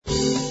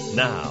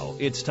Now,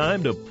 it's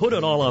time to put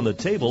it all on the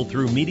table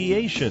through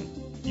mediation.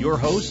 Your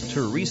host,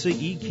 Teresa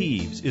E.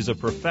 Keeves, is a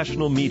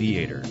professional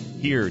mediator,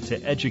 here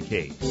to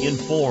educate,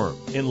 inform,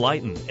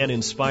 enlighten, and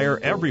inspire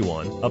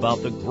everyone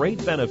about the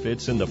great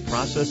benefits in the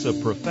process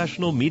of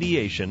professional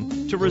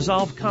mediation to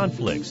resolve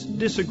conflicts,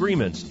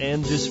 disagreements,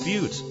 and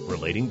disputes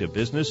relating to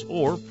business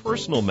or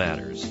personal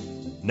matters.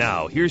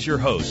 Now, here's your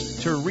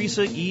host,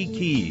 Teresa E.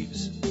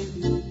 Keeves.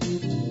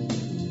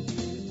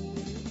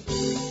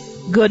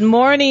 Good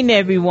morning,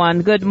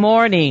 everyone. Good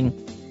morning.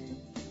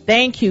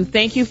 Thank you.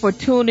 Thank you for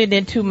tuning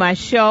into my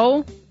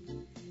show.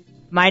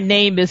 My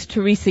name is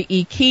Teresa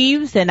E.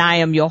 Keeves, and I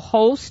am your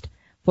host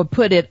for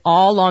Put It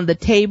All on the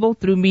Table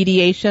through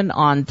mediation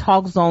on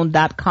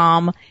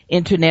TalkZone.com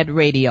internet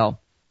radio.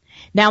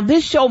 Now,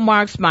 this show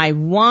marks my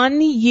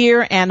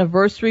 1-year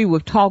anniversary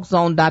with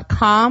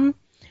TalkZone.com.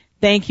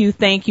 Thank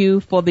you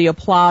for the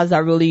applause. I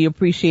really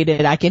appreciate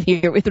it. I can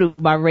hear it through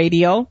my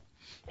radio.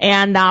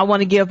 And I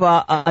want to give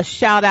a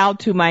shout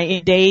out to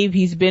my Dave.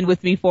 He's been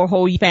with me for a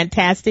whole year.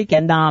 Fantastic.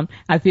 And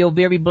I feel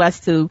very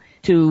blessed to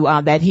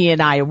that he and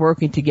I are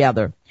working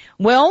together.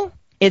 Well,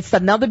 it's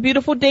another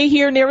beautiful day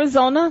here in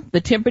Arizona.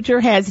 The temperature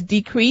has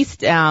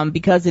decreased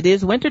because it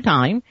is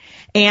wintertime.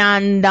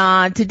 And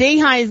today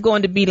high is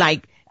going to be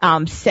like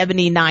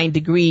 79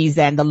 degrees,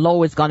 and the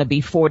low is going to be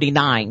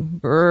 49.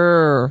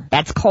 Brr,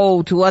 that's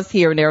cold to us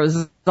here in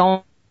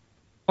Arizona.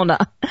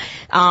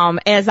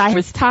 As I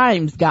hear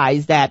times,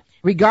 guys, that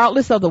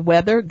regardless of the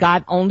weather,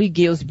 God only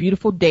gives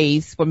beautiful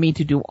days for me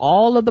to do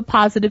all of the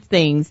positive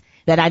things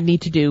that I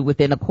need to do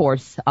within the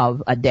course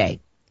of a day.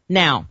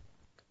 Now,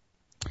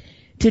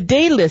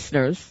 today,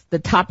 listeners, the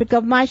topic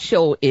of my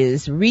show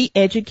is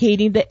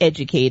re-educating the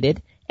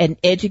educated and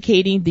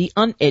educating the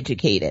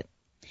uneducated.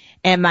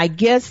 And my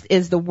guest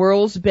is the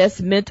world's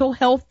best mental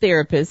health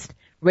therapist,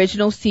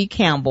 Reginald C.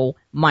 Campbell,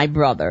 my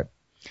brother.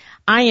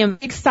 I am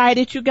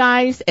excited, you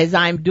guys, as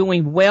I'm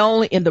doing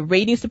well in the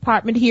ratings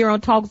department here on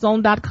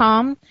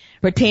TalkZone.com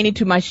pertaining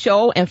to my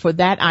show. And for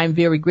that, I'm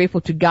very grateful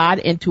to God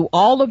and to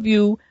all of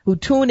you who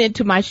tune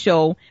into my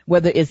show,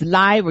 whether it's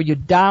live or you're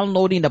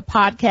downloading the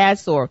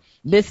podcast or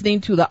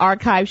listening to the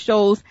archive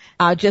shows.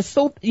 I'm just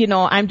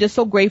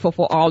so grateful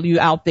for all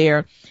you out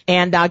there.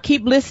 And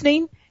keep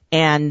listening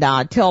and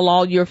tell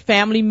all your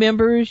family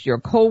members, your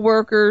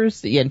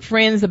coworkers, and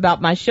friends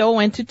about my show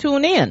and to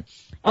tune in.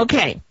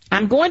 Okay.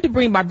 I'm going to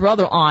bring my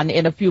brother on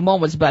in a few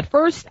moments, but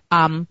first,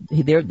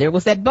 there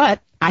was that but.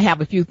 I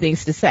have a few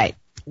things to say.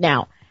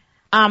 Now,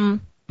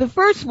 the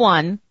first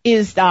one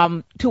is,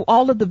 to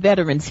all of the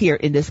veterans here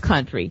in this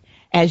country,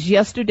 as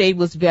yesterday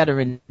was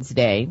Veterans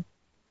Day,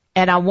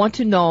 and I want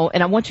you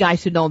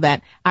guys to know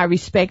that I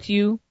respect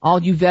you, all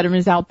you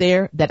veterans out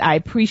there, that I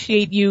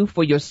appreciate you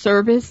for your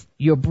service,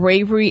 your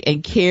bravery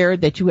and care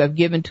that you have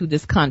given to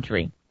this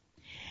country.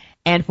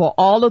 And for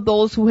all of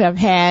those who have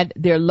had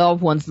their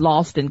loved ones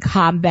lost in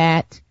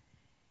combat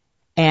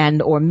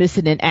and or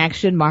missing in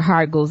action, my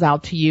heart goes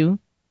out to you,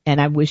 and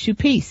I wish you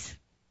peace.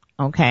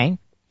 Okay?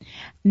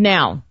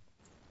 Now,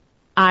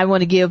 I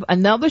want to give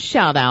another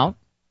shout out,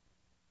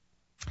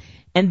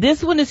 and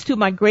this one is to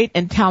my great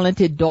and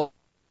talented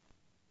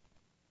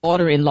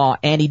daughter-in-law,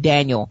 Annie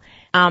Daniel.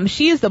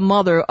 She is the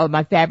mother of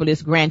my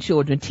fabulous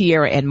grandchildren,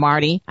 Tiara and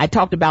Marty. I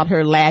talked about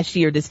her last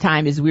year this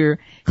time as we were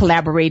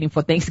collaborating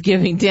for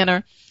Thanksgiving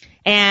dinner.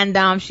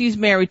 And she's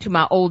married to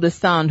my oldest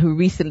son, who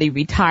recently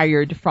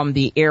retired from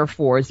the Air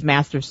Force,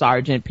 Master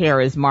Sergeant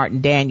Paris Martin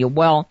Daniel.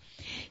 Well,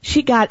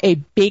 she got a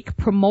big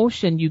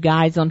promotion, you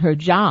guys, on her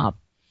job.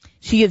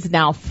 She is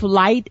now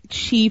Flight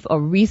Chief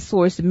of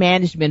Resource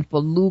Management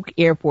for Luke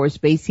Air Force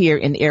Base here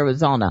in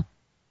Arizona.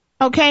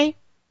 Okay?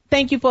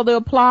 Thank you for the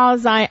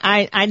applause.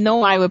 I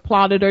know I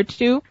applauded her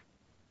too.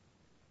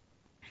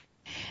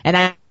 And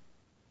I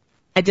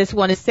just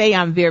want to say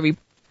I'm very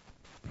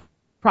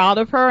proud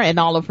of her and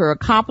all of her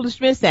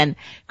accomplishments, and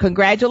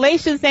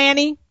congratulations,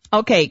 Annie.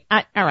 Okay,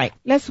 all right.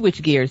 Let's switch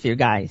gears here,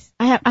 guys.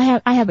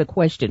 I have a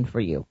question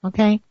for you.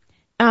 Okay,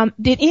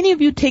 did any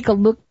of you take a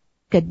look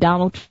at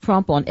Donald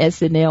Trump on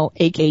SNL,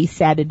 aka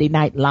Saturday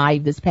Night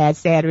Live, this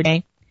past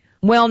Saturday?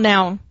 Well,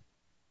 now,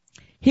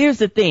 here's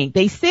the thing.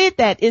 They said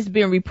that it's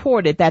been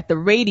reported that the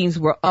ratings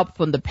were up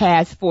from the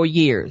past 4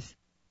 years.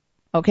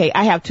 Okay,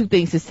 I have two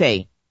things to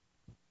say.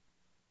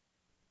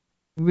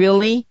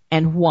 Really?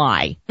 And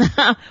why?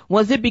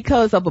 Was it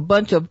because of a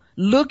bunch of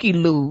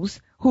looky-loos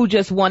who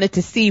just wanted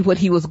to see what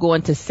he was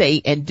going to say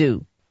and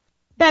do?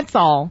 That's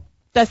all.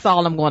 That's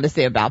all I'm going to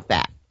say about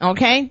that.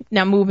 Okay?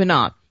 Now moving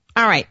on.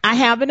 All right. I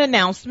have an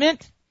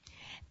announcement,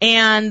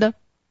 and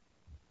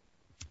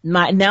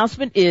my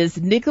announcement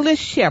is Nicholas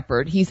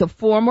Shepard. He's a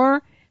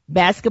former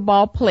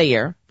basketball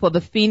player for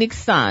the Phoenix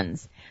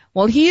Suns.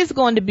 Well, he is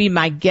going to be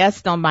my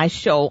guest on my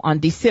show on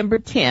December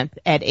 10th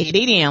at 8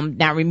 a.m.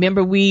 Now,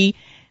 remember,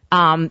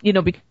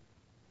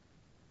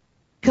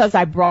 because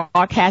I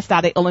broadcast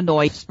out of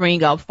Illinois,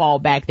 spring up, fall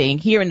back thing.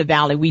 Here in the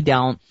Valley, we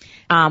don't.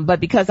 But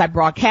because I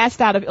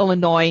broadcast out of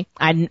Illinois,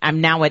 I'm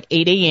now at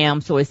 8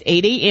 a.m. So it's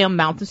 8 a.m.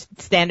 Mountain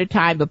Standard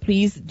Time. But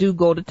please do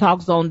go to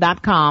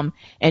TalkZone.com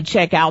and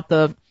check out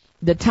the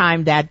the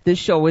time that this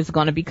show is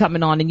going to be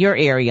coming on in your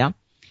area.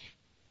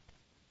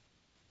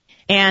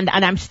 And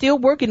I'm still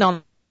working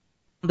on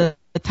the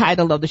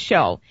title of the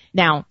show.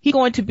 Now, he's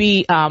going to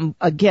be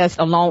a guest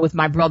along with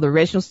my brother,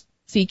 Reginald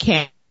C.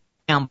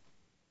 Campbell,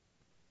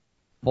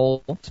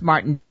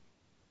 Martin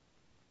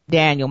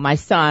Daniel, my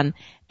son,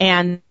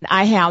 and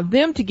I have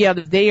them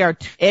together. They are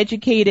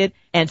educated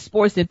and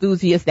sports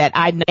enthusiasts that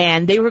I know,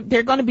 and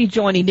they're going to be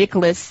joining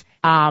Nicholas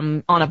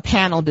on a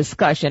panel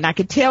discussion. I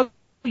can tell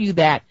you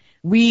that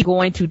we're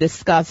going to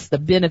discuss the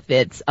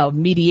benefits of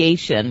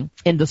mediation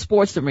in the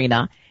sports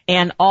arena,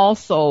 and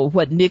also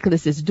what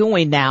Nicholas is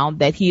doing now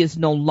that he is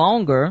no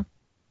longer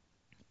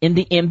in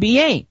the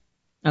NBA.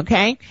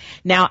 Okay.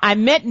 Now, I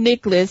met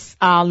Nicholas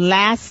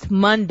last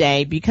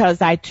Monday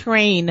because I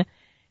train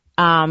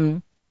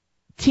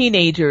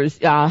teenagers,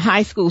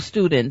 high school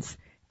students,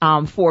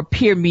 for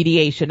peer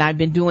mediation. I've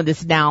been doing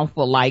this now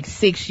for like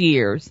 6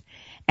 years,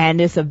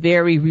 and it's a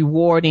very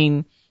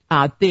rewarding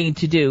thing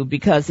to do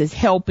because it's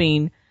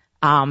helping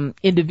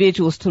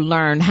individuals to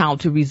learn how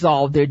to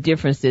resolve their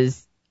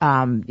differences,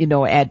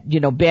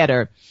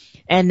 better.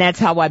 And that's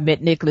how I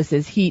met Nicholas.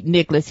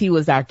 He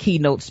was our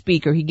keynote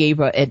speaker. He gave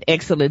an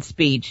excellent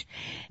speech.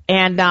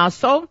 And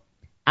so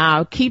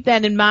keep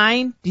that in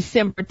mind.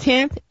 December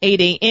 10th,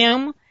 8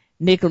 a.m.,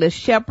 Nicholas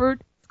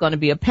Shepard. It's going to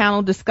be a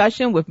panel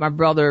discussion with my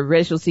brother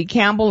Reginald C.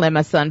 Campbell and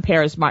my son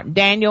Paris Martin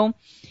Daniel.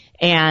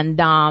 And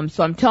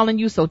so I'm telling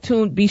you,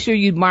 be sure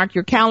you mark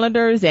your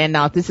calendars, and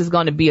this is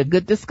going to be a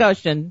good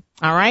discussion.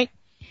 All right?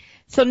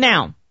 So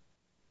now,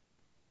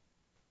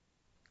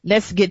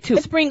 let's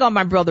bring on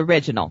my brother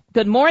Reginald.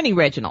 Good morning,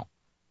 Reginald.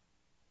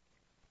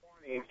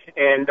 Good morning.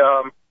 And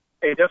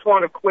I just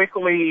want to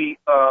quickly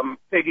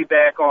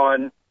piggyback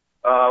on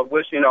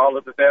wishing all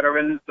of the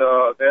veterans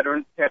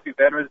happy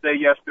Veterans Day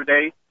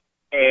yesterday.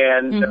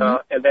 And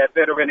and that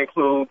veteran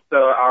includes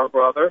our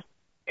brother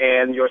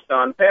and your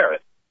son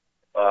Paris.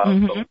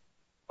 So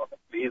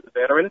he's a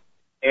veteran.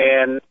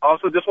 And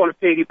also just want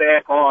to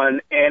piggyback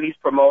on Annie's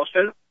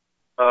promotion,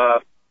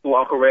 who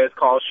Uncle Rez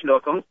calls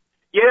Schnookums.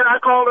 Yeah, I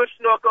call her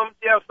Schnookums.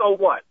 Yeah, so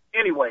what?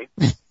 Anyway,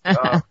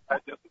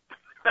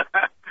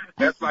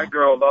 that's my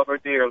girl. Love her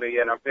dearly,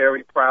 and I'm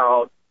very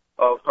proud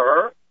of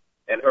her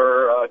and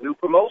her new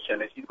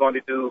promotion. And she's going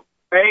to do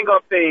bang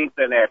up things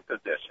in that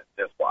position.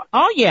 Just watch.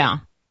 Oh, yeah.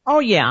 Oh,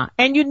 yeah.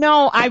 And,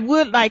 I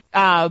would like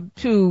now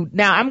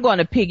I'm going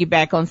to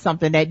piggyback on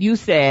something that you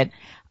said.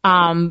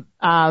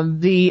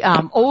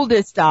 The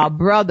oldest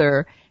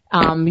brother,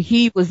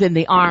 he was in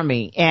the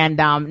Army, and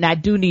I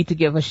do need to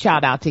give a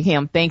shout out to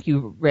him. Thank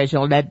you,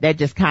 Reginald. That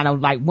just kind of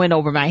like went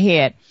over my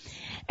head.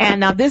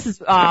 And this is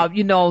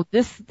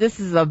this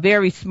is a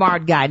very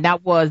smart guy.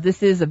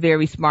 This is a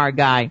very smart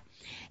guy.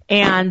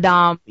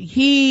 And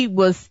he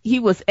was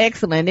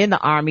excellent in the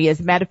Army. As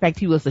a matter of fact,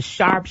 he was a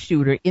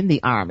sharpshooter in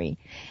the Army,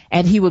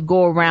 and he would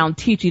go around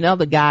teaching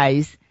other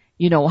guys,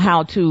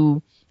 how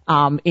to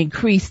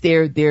increase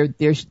their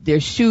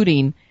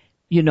shooting,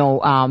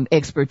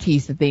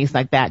 expertise and things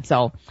like that.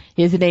 So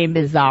his name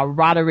is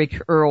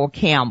Roderick Earl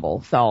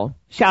Campbell. So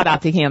shout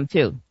out to him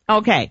too.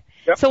 Okay.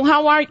 Yep. So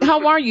how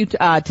are you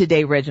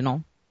today,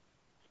 Reginald?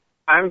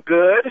 I'm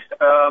good.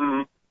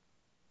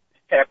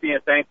 Happy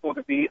and thankful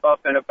to be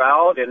up and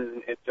about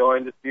and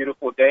enjoying this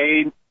beautiful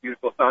day,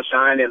 beautiful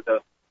sunshine in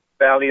the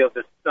Valley of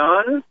the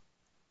Sun.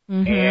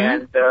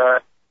 And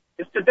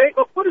it's today.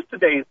 What is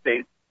today's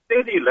date?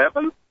 Today the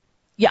 11th?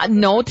 Yeah,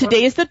 no,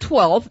 today is the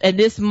 12th, and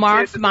this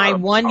marks my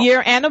 1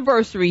 year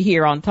anniversary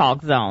here on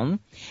Talk Zone.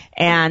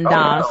 And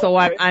so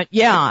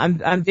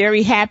I'm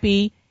very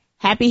happy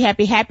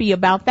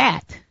about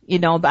that.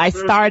 I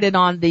started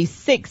on the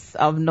 6th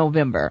of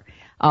November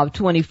of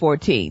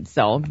 2014.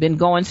 So been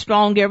going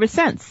strong ever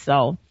since.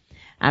 So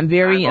I'm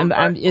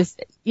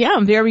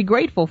very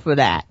grateful for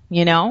that,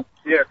 Yeah.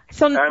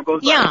 So time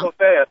goes by so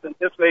fast, and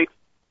this makes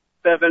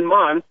 7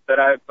 months that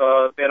I've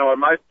been on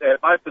my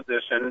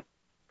position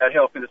at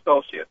Helping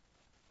Associates.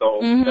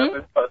 So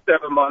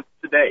 7 months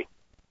today.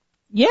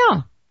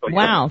 Yeah. So,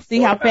 wow.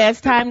 See how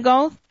fast time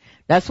goes?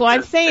 That's why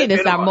I'm saying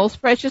it's our most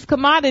precious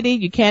commodity.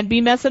 You can't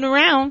be messing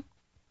around.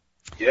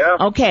 Yeah.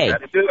 Okay.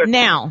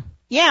 Now,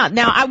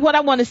 what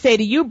I want to say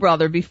to you,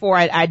 brother, before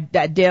I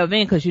delve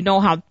in, because you know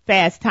how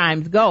fast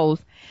time goes,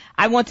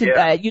 I want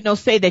to,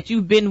 say that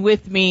you've been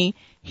with me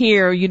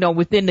here,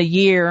 within the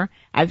year.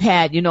 I've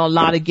had, a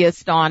lot of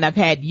guests on. I've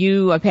had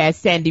you. I've had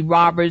Sandy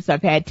Roberts.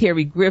 I've had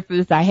Terry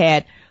Griffiths. I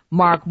had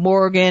Mark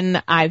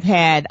Morgan. I've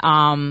had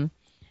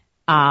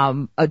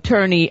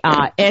attorney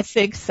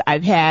Essex.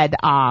 I've had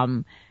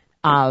my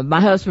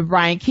husband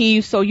Brian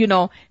Keefe.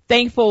 So,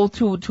 thankful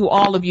to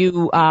all of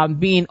you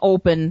being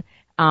open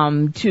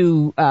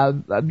to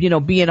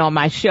being on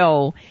my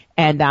show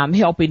and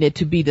helping it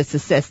to be the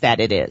success that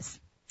it is.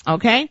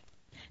 Okay?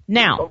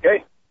 Now,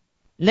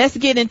 let's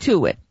get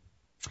into it.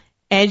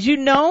 As you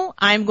know,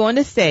 I'm going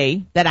to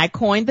say that I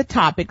coined the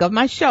topic of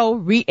my show,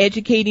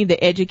 Re-educating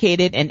the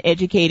Educated and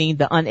Educating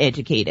the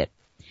Uneducated.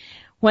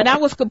 When I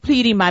was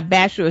completing my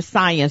Bachelor of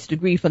Science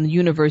degree from the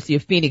University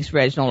of Phoenix,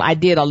 Reginald, I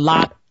did a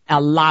lot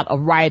a lot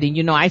of writing.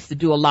 You know, I used to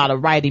do a lot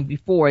of writing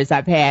before, as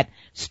I've had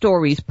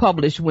stories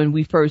published when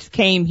we first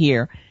came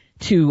here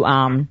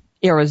to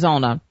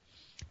Arizona.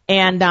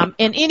 And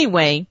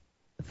anyway,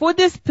 for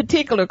this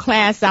particular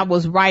class, I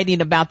was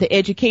writing about the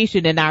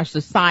education in our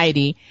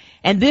society.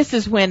 And this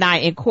is when I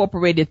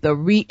incorporated the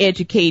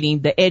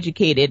re-educating the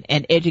educated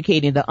and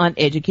educating the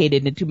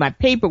uneducated into my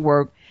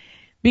paperwork,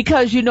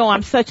 because, you know,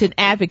 I'm such an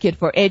advocate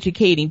for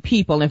educating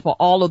people, and for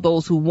all of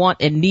those who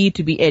want and need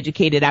to be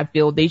educated. I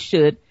feel they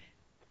should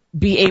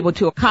be able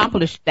to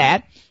accomplish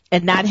that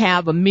and not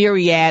have a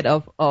myriad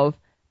of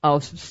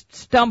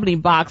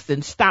stumbling blocks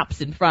and stops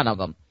in front of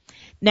them.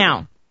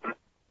 Now,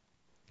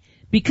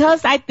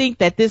 because I think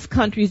that this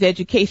country's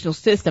educational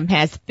system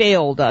has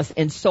failed us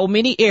in so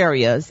many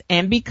areas,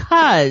 and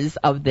because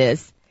of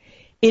this,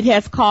 it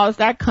has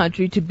caused our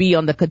country to be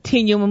on the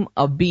continuum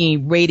of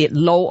being rated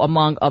low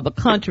among other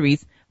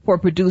countries for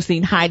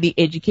producing highly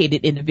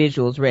educated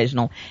individuals,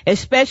 Reginald,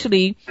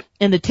 especially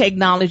in the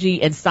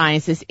technology and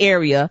sciences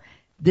area.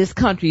 This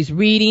country's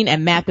reading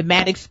and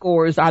mathematics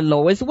scores are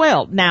low as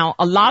well. Now,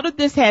 a lot of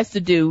this has to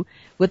do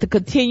with the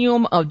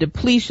continuum of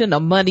depletion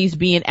of monies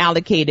being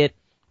allocated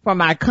from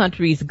our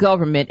country's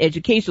government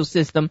educational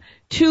system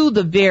to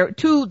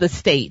the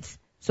states,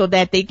 so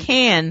that they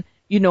can,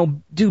 you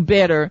know, do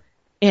better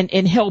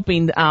in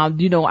helping,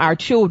 you know, our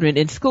children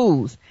in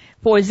schools.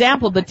 For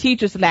example, the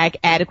teachers lack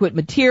adequate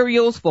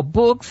materials for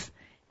books,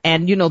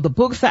 and, you know, the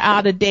books are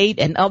out of date,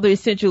 and other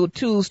essential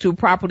tools to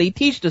properly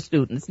teach the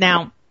students.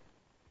 Now,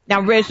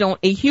 Reginald,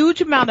 a huge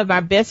amount of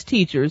our best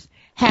teachers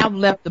have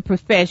left the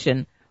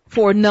profession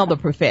for another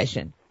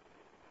profession.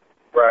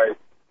 Right.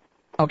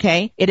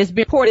 Okay? It has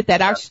been reported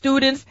that our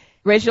students,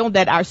 Reginald,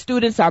 that our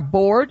students are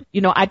bored.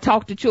 You know, I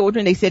talked to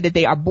children. They said that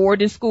they are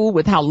bored in school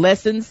with how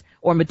lessons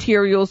or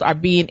materials are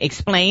being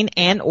explained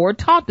and or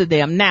taught to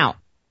them. Now,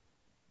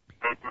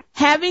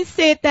 having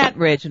said that,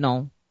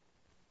 Reginald,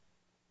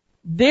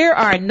 there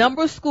are a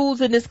number of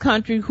schools in this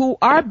country who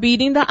are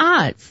beating the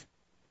odds.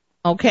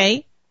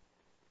 Okay?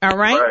 All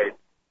right? Right.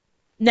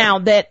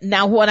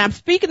 Now what I'm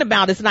speaking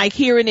about is like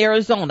here in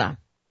Arizona.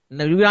 We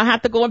don't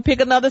have to go and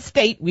pick another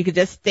state. We could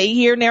just stay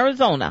here in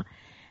Arizona.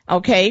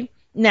 Okay?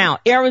 Now,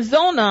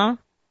 Arizona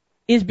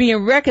is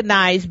being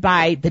recognized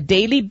by the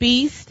Daily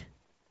Beast,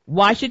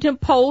 Washington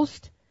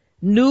Post,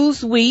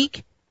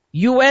 Newsweek,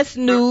 U.S.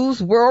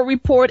 News, World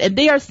Report, and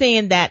they are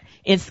saying that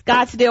in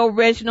Scottsdale,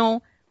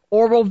 Reginald,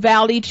 Oro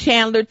Valley,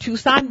 Chandler,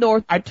 Tucson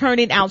North are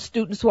turning out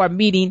students who are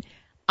meeting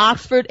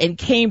Oxford and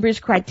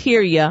Cambridge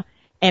criteria,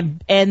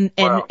 and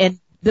it's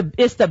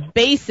the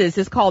BASIS.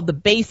 It's called the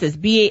BASIS,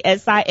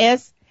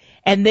 BASIS,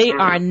 and they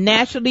are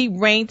nationally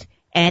ranked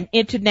and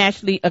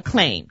internationally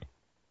acclaimed.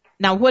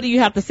 Now, what do you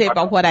have to say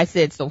about what I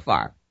said so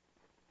far?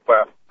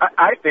 Well,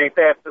 I think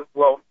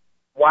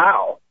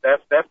wow.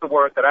 That's the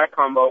word that I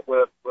come up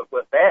with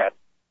that.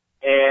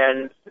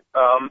 And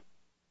a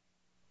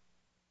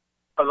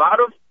lot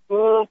of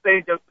schools,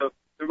 the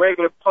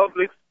regular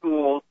public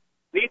schools,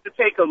 need to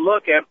take a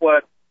look at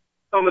what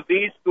some of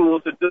these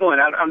schools are doing.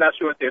 I'm not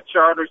sure if they're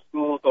charter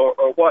schools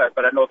or what,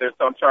 but I know there's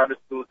some charter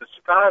schools in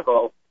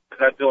Chicago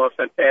that are doing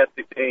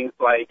fantastic things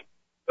like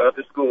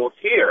the schools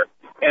here.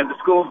 And the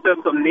school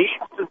system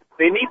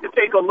needs to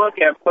take a look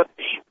at what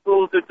these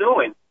schools are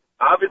doing.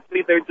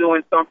 Obviously, they're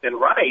doing something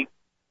right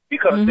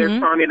because they're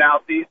turning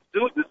out these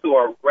students who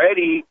are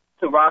ready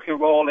to rock and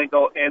roll and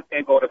go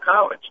to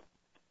college.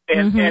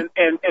 And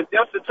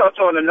just to touch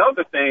on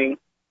another thing,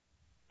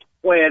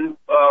 when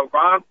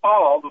Ron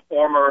Paul, the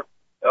former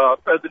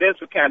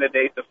presidential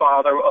candidate, the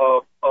father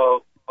of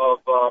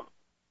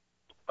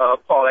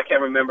Paul, I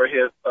can't remember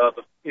his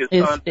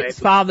son's name,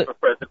 father.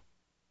 President.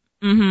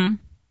 Mm-hmm.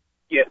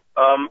 Yeah.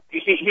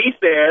 He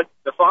said,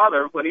 the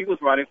father, when he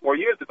was running 4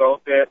 years ago,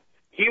 said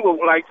he would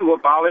like to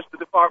abolish the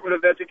Department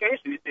of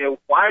Education. He said,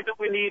 "Why do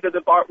we need a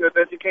Department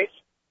of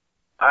Education?"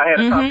 I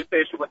had a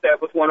conversation with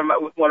that with one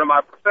of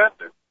my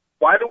professors.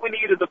 Why do we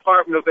need a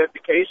Department of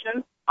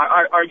Education?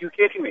 Are you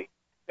kidding me?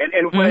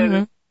 And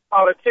when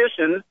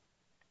politicians,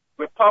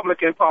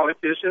 Republican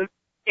politicians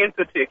in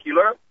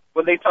particular,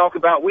 when they talk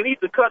about we need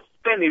to cut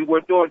spending,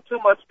 we're doing too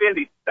much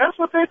spending, that's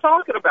what they're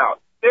talking about.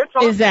 They're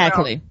talking about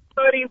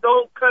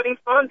cutting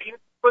funding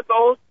for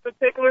those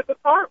particular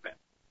departments.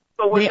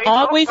 So they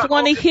always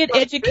want to hit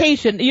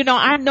education. You know,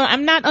 I'm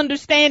not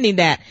understanding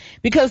that,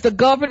 because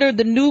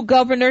the new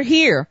governor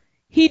here,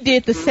 he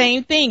did the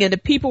same thing, and the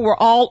people were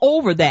all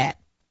over that.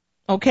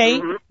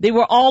 Okay? They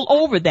were all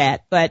over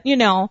that. But, you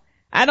know,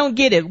 I don't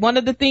get it. One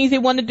of the things they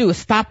want to do is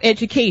stop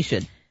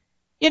education.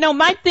 You know,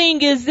 my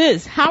thing is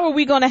this: how are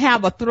we going to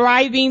have a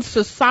thriving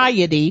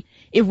society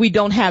if we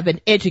don't have an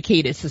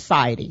educated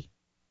society?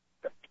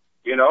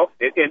 You know,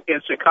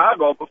 in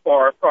Chicago,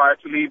 prior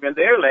to leaving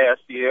there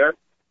last year,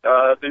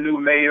 the new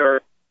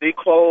mayor, they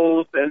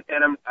closed, and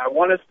I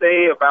want to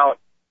say about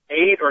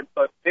 8 or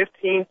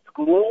 15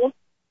 schools,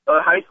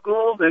 high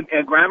schools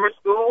and grammar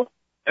schools,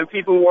 and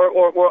people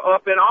were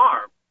up in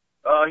arms.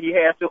 He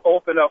had to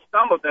open up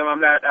some of them.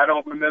 I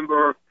don't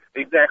remember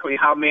exactly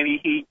how many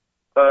he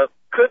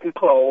couldn't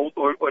close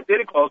or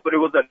didn't close, but it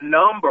was a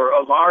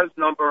large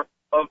number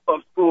of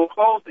school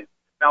closings.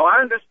 Now,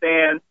 I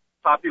understand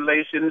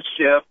population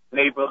shift,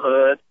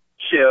 neighborhood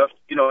shift,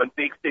 you know, in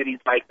big cities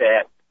like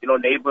that, you know,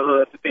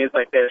 neighborhoods and things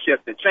like that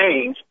shift and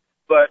change.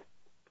 But,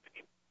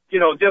 you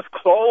know, just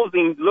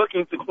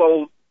looking to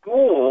close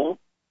schools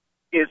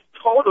is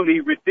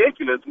totally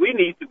ridiculous. We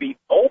need to be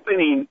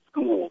opening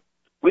schools.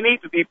 We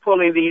need to be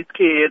pulling these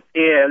kids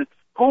in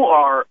who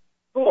are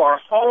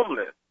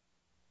homeless.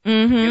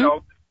 Mm-hmm. You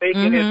know,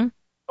 making it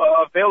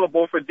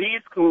available for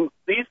these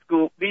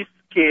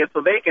kids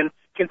so they can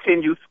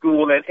continue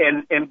school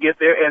and get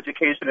their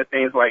education and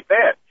things like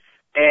that.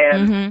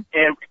 And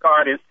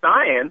regarding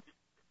science,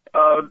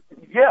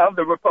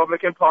 the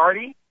Republican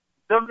Party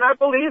does not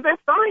believe in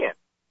science.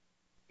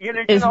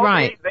 It's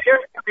right. They're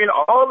doing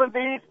all of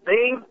these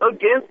things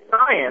against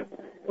science,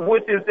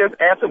 which is just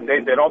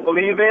absolute. They don't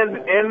believe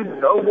in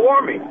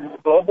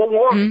global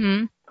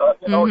warming.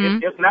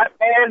 It's not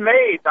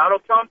man-made.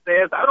 Donald Trump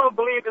says, I don't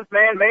believe it's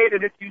man-made,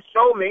 and if you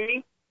show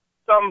me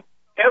some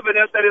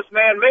evidence that it's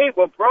man-made,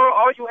 well, bro,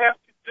 all you have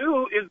to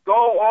do is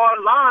go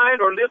online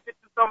or listen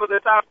to some of the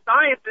top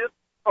scientists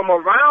from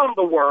around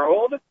the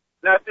world,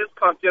 not just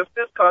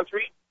this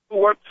country,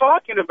 who are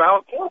talking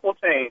about global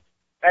change.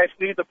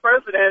 Actually, the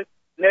president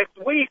next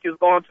week is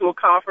going to a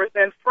conference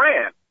in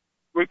France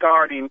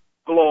regarding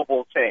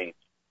global change,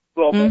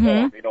 global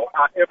warming,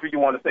 however you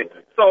want to say.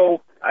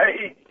 So,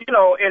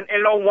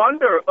 and no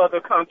wonder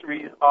other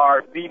countries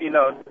are beating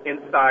us in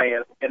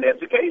science and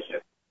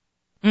education.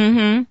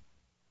 Mm-hmm.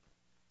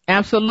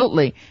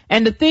 Absolutely.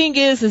 And the thing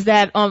is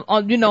that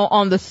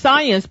on the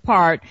science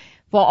part,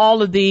 for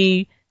all of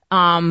the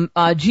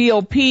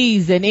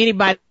GOPs and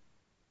anybody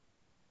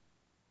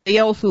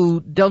else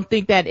who don't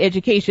think that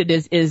education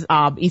is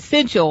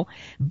essential,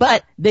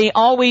 but they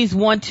always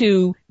want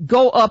to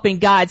go up in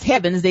God's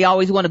heavens. They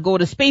always want to go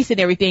to space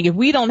and everything. If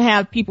we don't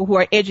have people who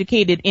are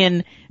educated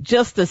in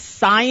just the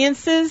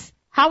sciences,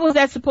 how is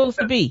that supposed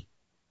to be?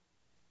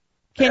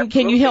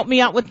 Can you help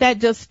me out with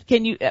that?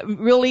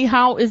 Really,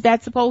 how is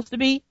that supposed to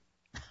be?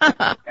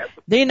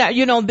 They're not,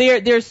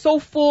 they're so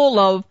full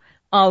of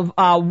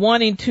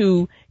wanting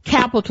to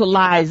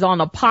capitalize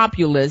on a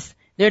populace.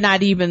 They're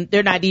not even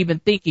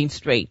thinking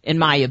straight, in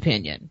my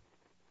opinion.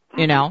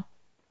 Yeah.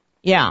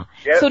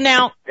 Yes.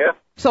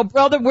 So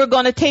brother, we're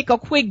going to take a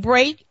quick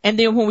break, and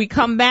then when we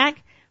come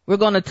back, we're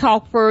going to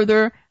talk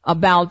further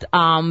about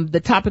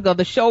the topic of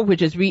the show,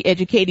 which is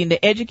re-educating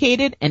the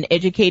educated and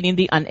educating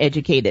the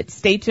uneducated.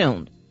 Stay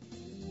tuned.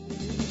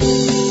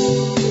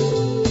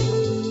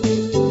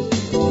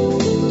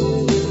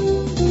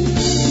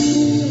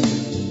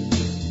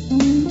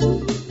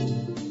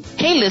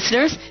 Hey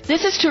listeners,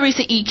 this is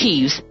Teresa E.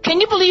 Keeves.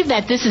 Can you believe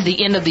that this is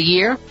the end of the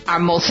year? Our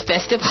most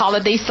festive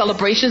holiday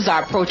celebrations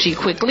are approaching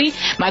quickly.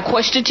 My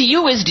question to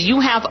you is, do you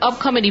have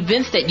upcoming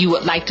events that you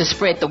would like to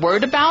spread the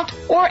word about?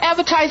 Or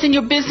advertise in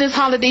your business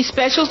holiday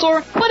specials?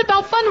 Or what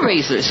about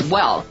fundraisers?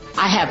 Well,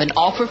 I have an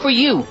offer for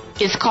you.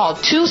 It's called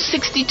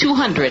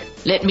 260-200.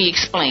 Let me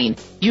explain.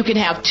 You can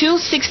have 2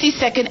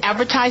 60-second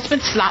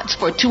advertisement slots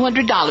for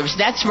 $200.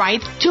 That's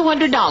right,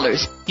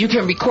 $200. You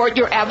can record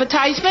your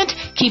advertisement,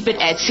 keep it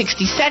at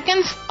 60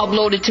 seconds,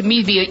 upload it to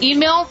me via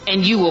email,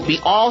 and you will be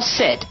all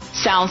set.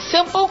 Sounds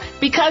simple?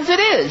 Because it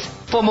is.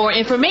 For more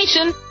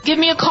information, give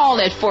me a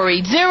call at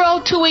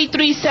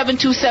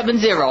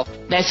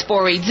 480-283-7270. That's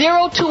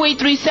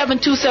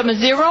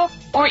 480-283-7270,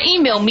 or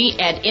email me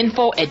at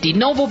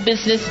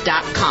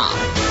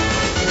info@denovobusiness.com.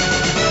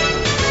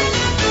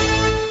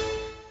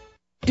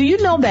 Do you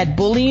know that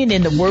bullying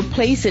in the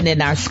workplace and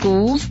in our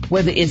schools,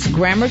 whether it's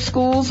grammar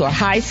schools or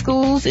high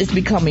schools, is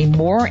becoming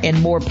more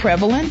and more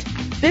prevalent?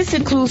 This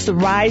includes the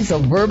rise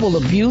of verbal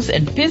abuse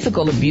and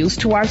physical abuse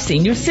to our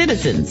senior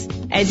citizens.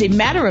 As a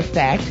matter of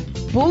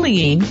fact,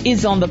 bullying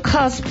is on the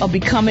cusp of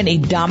becoming a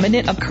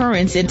dominant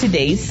occurrence in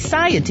today's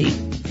society.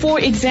 For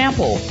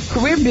example,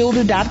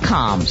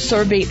 CareerBuilder.com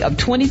survey of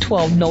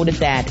 2012 noted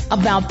that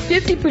about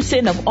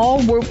 50% of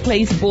all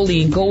workplace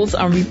bullying goes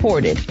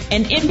unreported,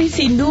 and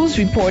NBC News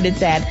reported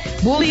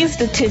that bullying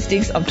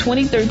statistics of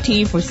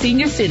 2013 for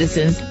senior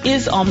citizens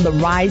is on the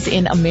rise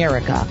in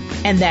America,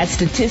 and that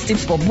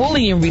statistics for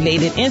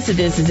bullying-related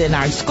incidences in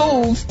our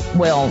schools,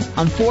 well,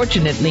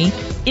 unfortunately,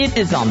 it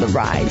is on the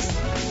rise.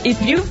 If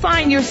you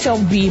find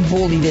yourself being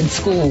bullied in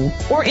school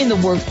or in the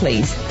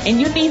workplace and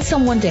you need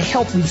someone to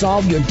help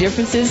resolve your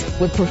differences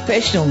with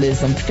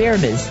professionalism,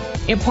 fairness,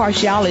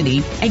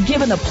 impartiality, and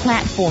given a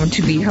platform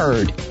to be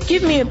heard,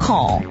 give me a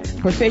call.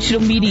 Professional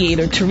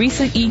mediator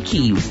Teresa E.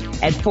 Keeves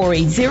at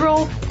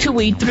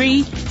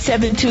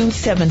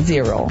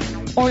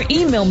 480-283-7270 or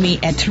email me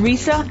at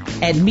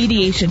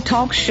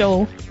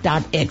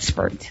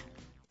teresa@mediationtalkshow.expert.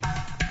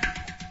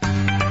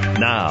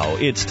 Now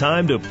it's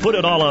time to put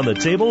it all on the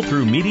table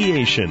through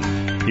mediation.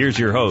 Here's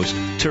your host,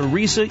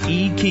 Teresa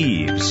E.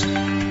 Keeves.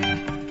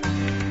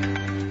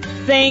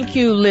 Thank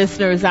you,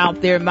 listeners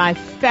out there, my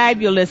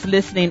fabulous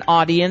listening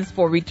audience,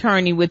 for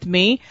returning with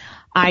me.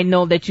 I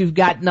know that you've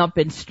gotten up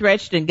and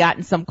stretched and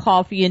gotten some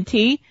coffee and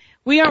tea.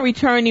 We are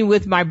returning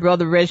with my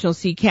brother Reginald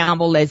C.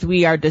 Campbell as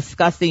we are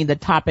discussing the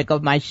topic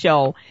of my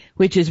show,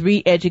 which is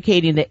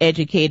re-educating the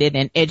educated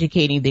and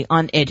educating the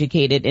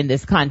uneducated in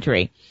this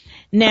country.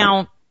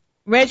 Now,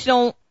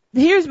 Reginald,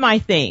 here's my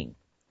thing.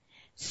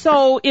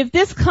 So if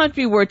this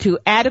country were to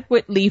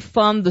adequately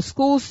fund the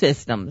school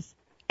systems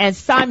and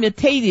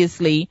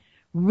simultaneously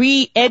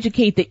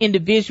re-educate the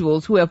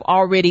individuals who have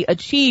already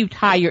achieved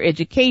higher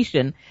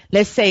education,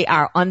 let's say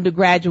our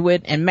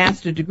undergraduate and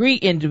master degree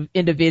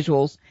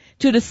individuals,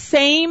 to the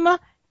same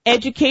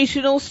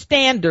educational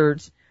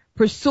standards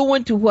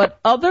pursuant to what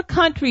other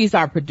countries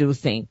are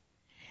producing,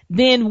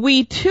 then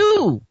we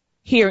too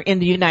here in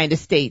the United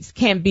States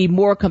can be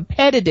more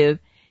competitive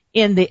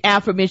in the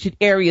aforementioned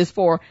areas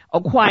for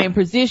acquiring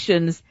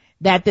positions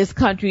that this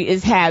country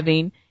is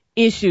having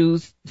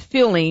issues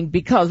filling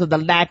because of the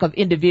lack of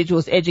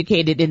individuals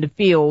educated in the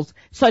fields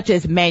such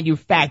as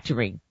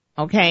manufacturing.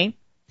 Okay?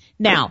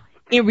 Now,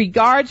 in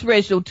regards,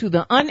 Reginald, to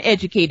the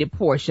uneducated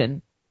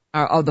portion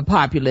of the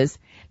populace,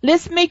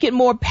 let's make it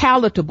more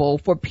palatable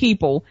for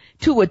people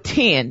to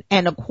attend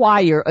and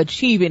acquire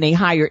achieving a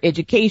higher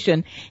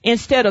education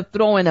instead of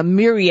throwing a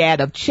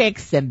myriad of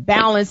checks and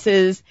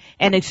balances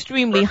and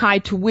extremely high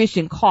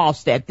tuition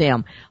costs at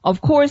them. Of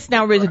course,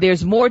 now, Reginald,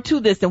 there's more to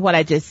this than what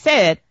I just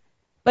said,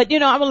 but,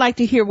 I would like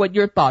to hear what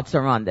your thoughts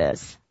are on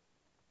this.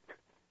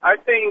 I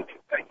think,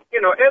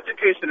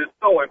 education is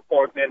so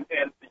important,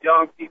 and the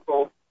young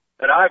people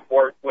that I've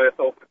worked with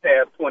over the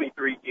past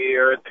 23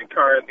 years and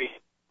currently,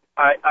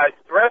 I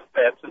stress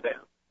that to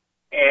them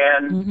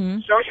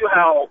and show you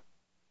how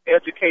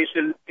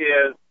education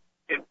is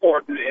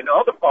important in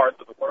other parts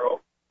of the world.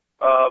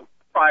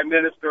 Prime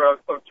Minister of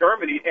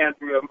Germany,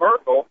 Angela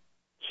Merkel,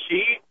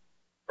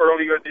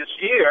 earlier this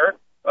year,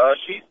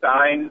 she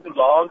signed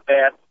laws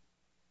that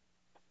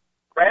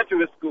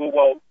graduate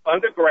school,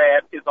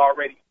 undergrad is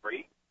already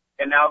free,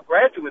 and now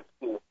graduate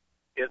school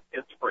is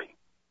free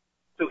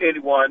to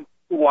anyone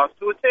who wants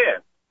to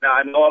attend. Now,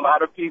 I know a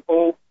lot of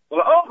people,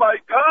 oh my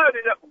God,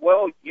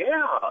 well,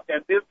 yeah,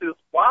 and this is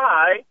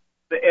why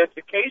the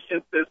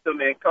education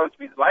system in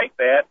countries like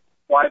that,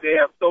 why they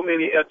have so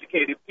many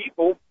educated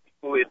people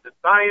in the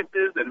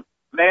sciences and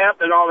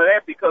math and all of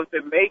that, because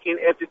they're making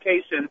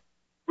education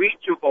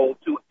reachable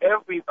to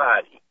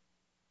everybody,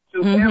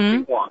 to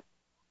everyone.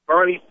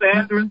 Bernie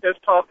Sanders has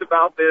talked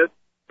about this.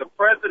 The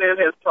president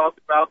has talked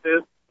about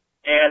this.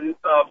 And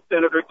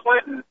Senator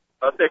Clinton,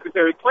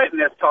 Secretary Clinton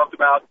has talked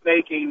about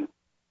making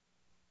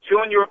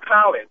junior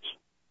college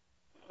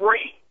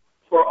free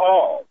for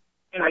all.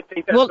 And I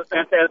think that's a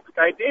fantastic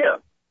idea.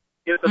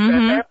 It's a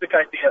fantastic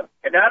idea.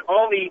 And not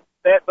only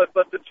that, but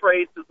the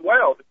trades as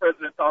well. The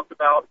president talked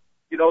about,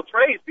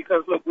 trades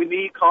because, look, we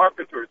need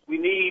carpenters. We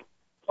need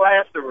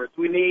plasterers.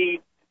 We need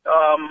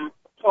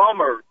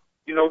plumbers.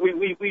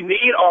 We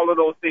need all of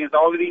those things,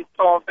 all of these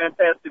tall,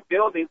 fantastic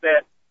buildings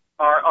that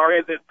are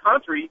in this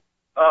country.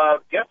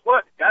 Guess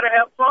what? Got to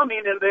have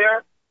plumbing in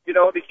there,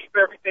 to keep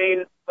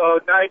everything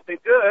nice and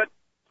good.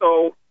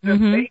 So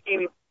just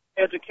making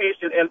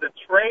education and the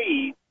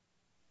trade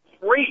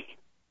free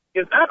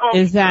is not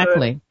only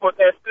good for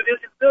that student,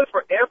 it's good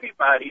for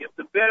everybody. It's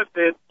a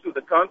benefit to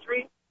the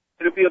country.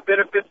 It'll be a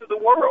benefit to the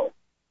world.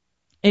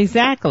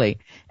 Exactly.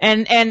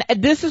 And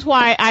this is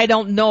why I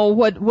don't know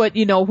what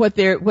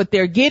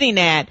they're getting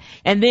at.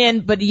 And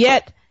then, but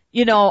yet,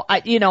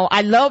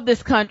 I love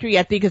this country.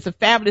 I think it's a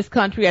fabulous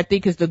country. I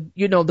think it's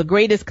the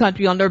greatest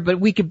country on earth, but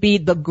we could be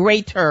the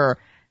greater,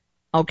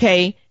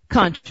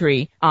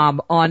 country,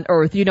 on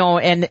earth,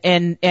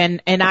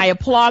 and I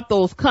applaud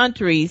those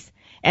countries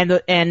and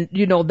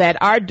that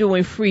are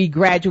doing free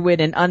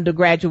graduate and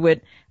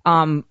undergraduate,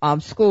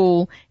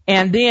 school.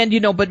 And then,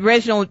 but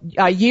Reginald,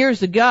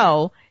 years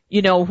ago,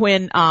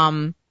 when,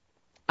 our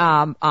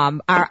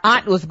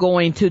aunt was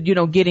going to,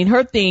 getting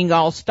her thing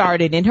all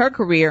started in her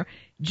career,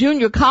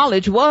 junior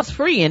college was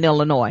free in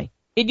Illinois.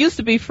 It used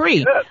to be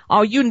free. Yes.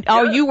 All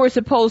you were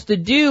supposed to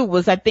do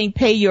was, I think,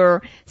 pay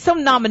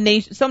some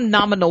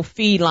nominal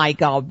fee like,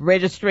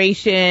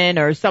 registration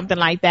or something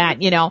like that,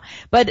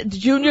 but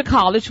junior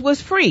college was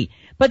free.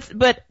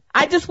 But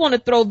I just want to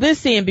throw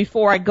this in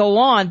before I go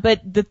on.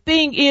 But the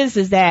thing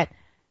is that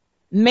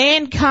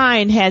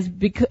mankind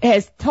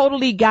has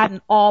totally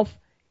gotten off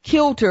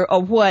kilter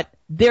of what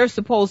they're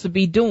supposed to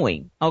be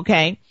doing.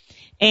 Okay.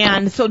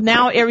 And so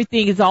now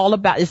everything is all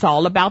about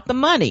the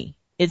money.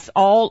 It's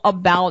all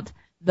about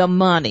the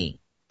money.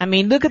 I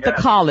mean, look at the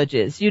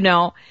colleges,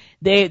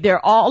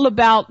 they're all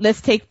about,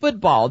 let's take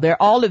football.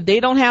 If they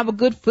don't have a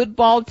good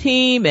football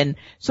team and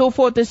so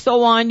forth and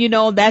so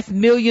on, that's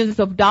millions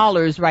of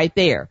dollars right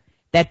there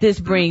that this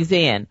brings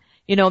in.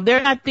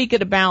 They're not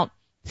thinking about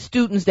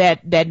students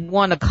that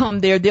want to come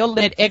there. They'll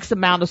let X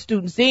amount of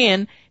students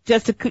in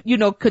just to,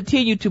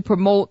 continue to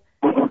promote,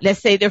 let's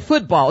say, their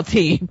football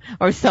team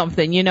or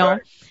something,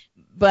 Right.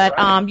 But,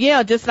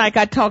 just like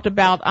I talked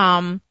about,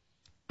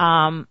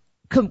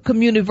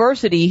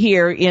 Communiversity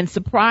here in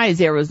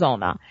Surprise,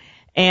 Arizona.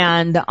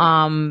 And,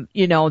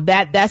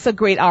 that's a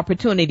great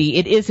opportunity.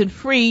 It isn't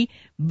free,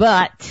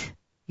 but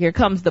here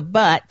comes the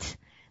but.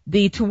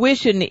 the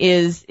tuition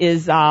is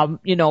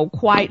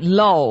quite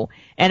low.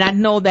 And I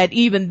know that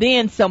even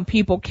then some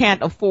people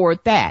can't afford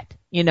that,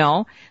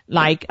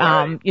 like,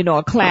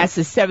 a class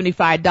is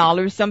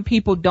 $75. Some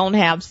people don't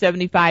have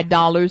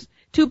 $75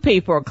 to pay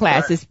for a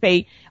class. It's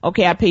I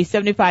pay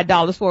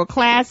 $75 for a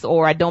class,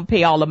 or I don't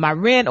pay all of my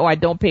rent, or I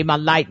don't pay my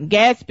light and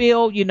gas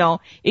bill,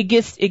 it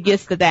gets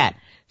to that.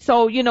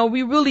 So,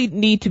 we really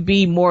need to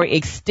be more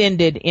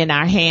extended in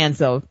our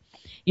hands of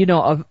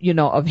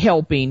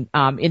helping,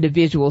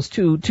 individuals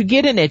to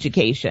get an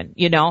education,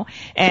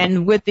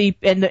 and with the,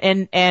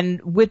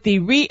 and with the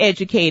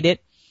re-educated,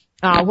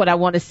 what I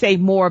want to say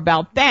more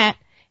about that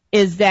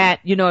is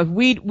that, if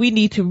we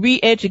need to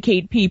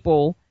re-educate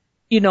people,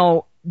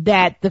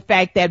 that the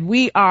fact that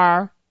we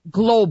are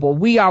global,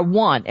 we are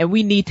one, and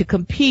we need to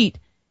compete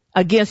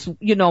against,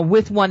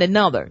 with one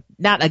another,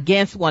 not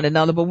against one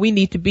another, but we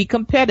need to be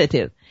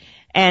competitive.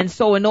 And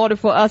so in order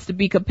for us to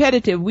be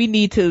competitive, we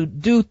need to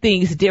do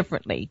things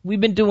differently.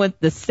 We've been doing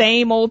the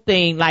same old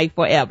thing like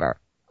forever.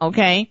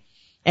 Okay.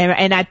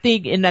 And I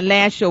think in the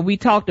last show we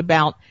talked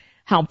about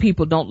how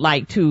people don't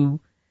like to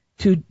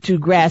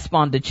grasp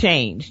on the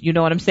change. You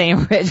know what I'm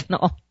saying,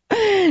 Reginald?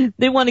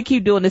 They want to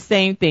keep doing the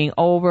same thing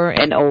over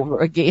and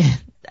over again.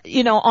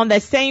 On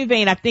that same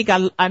vein, I think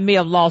I may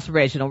have lost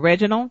Reginald.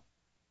 Reginald?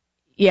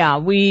 Yeah,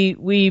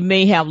 we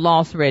may have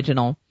lost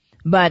Reginald.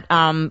 But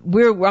I'm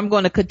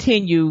going to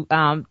continue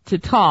to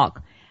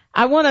talk.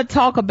 I want to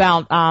talk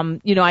about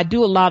I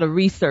do a lot of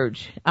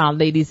research,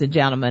 ladies and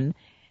gentlemen,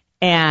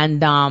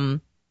 and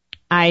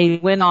I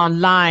went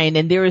online,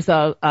 and there is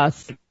a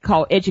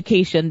called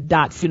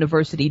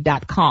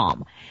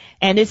education.university.com,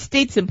 and it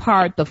states in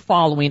part the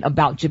following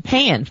about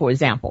Japan, for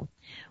example.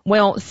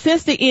 Well,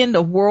 since the end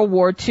of World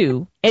War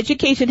II,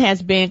 education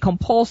has been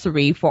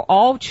compulsory for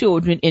all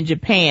children in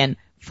Japan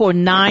for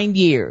 9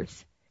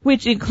 years,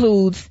 which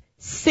includes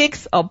 6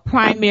 years of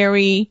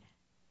primary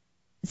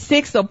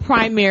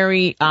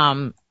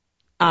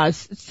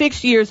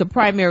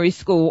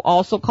school,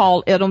 also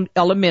called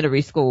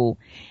elementary school,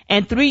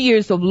 and 3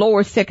 years of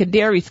lower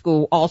secondary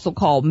school, also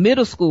called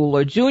middle school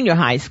or junior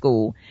high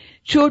school.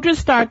 Children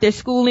start their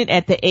schooling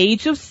at the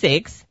age of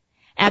 6,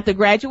 after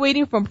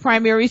graduating from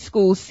primary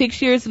school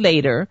 6 years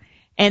later,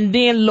 and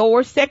then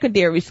lower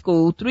secondary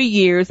school 3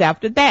 years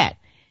after that.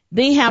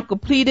 They have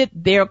completed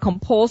their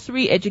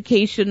compulsory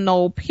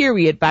educational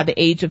period by the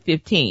age of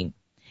 15.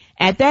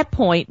 At that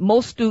point,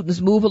 most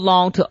students move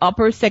along to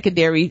upper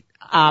secondary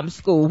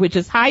school, which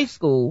is high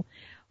school,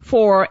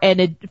 for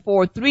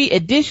 3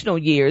 additional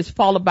years,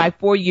 followed by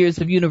 4 years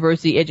of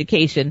university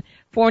education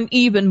for an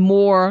even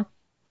more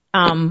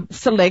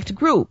select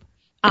group.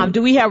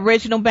 Do we have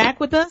Reginald back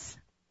with us?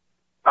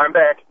 I'm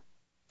back.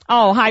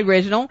 Oh, hi,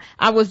 Reginald.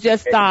 I was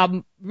just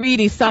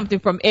reading something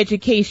from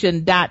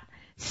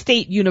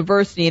Education.State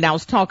University, and I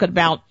was talking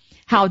about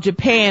how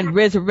Japan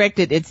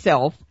resurrected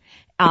itself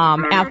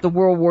after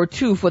World War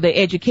II for the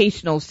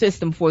educational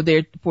system for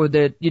their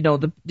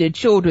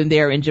children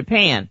there in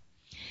Japan.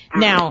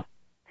 Now,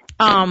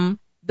 the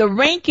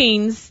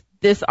rankings,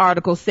 this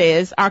article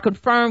says, are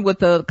confirmed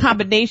with a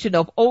combination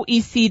of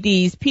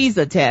OECD's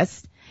PISA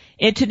test,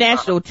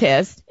 international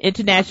test,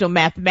 international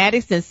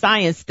mathematics and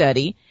science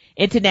study,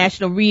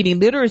 international reading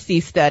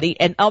literacy study,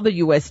 and other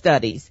U.S.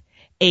 studies.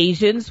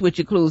 Asians, which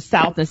includes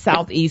South and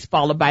Southeast,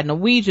 followed by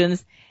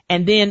Norwegians,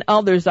 and then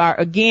others are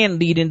again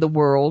leading the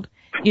world,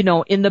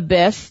 in the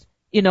best,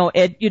 in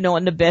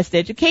the best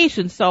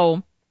education.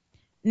 So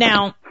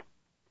now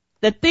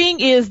the thing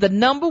is, the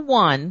number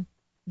one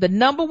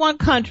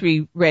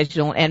country,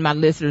 Reginald, and my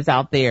listeners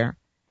out there,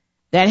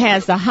 that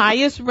has the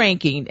highest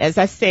ranking, as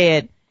I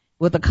said,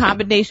 with a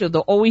combination of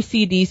the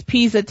OECD's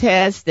PISA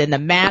test and the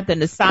math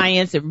and the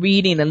science and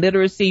reading and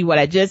literacy, what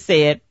I just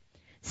said,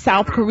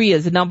 South Korea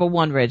is number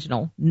one,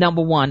 Reginald.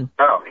 Number one.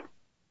 Oh,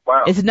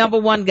 wow. It's number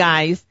one,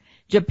 guys.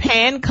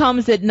 Japan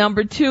comes at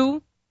number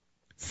 2.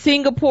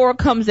 Singapore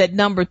comes at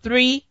number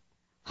 3.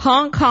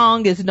 Hong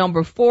Kong is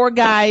number 4,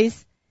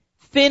 guys.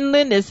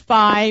 Finland is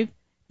 5.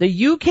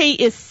 The UK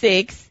is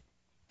 6.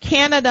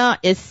 Canada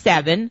is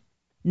 7.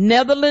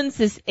 Netherlands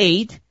is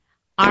 8.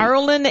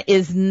 Ireland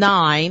is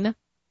 9.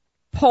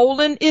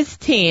 Poland is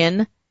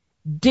 10.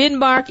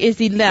 Denmark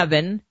is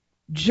 11.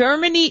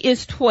 Germany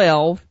is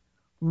 12.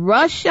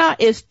 Russia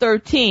is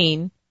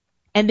 13,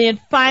 and then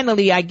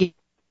finally I get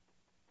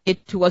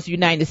to us,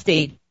 United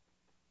States,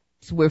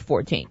 we're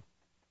 14.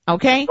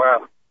 Okay?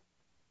 Wow.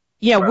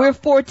 Yeah, wow. We're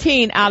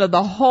 14 out of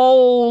the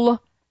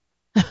whole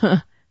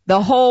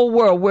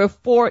world. We're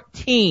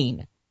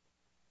 14.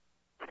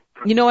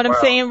 You know what I'm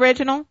saying,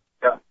 Reginald?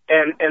 Yeah.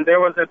 And there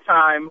was a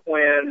time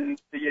when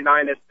the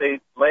United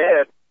States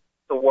led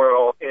the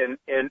world in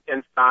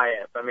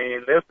science. I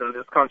mean, listen,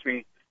 this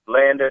country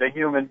landed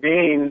human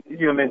beings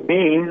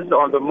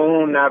on the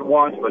moon not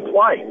once but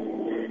twice.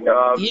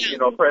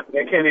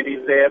 President Kennedy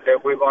said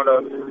that we're going to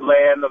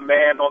land a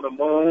man on the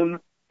moon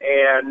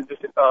and do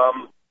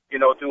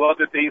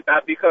other things,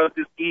 not because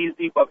it's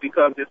easy, but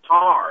because it's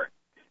hard.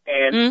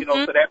 And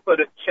so that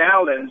put a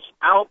challenge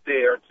out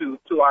there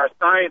to our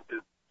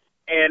scientists.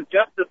 And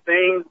just the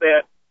things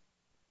that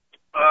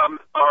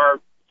are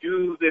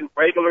used in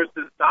regular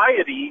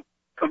society,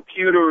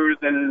 computers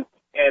and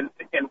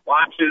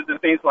watches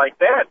and things like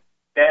that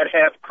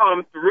have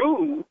come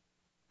through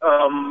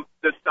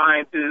the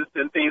scientists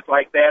and things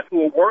like that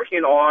who are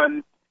working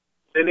on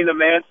sending a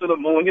man to the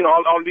moon,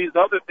 all these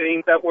other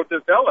things that were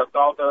developed,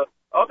 all the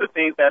other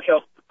things that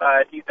help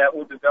society that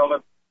were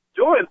developed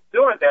during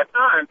that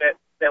time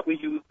that we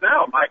use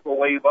now,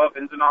 microwave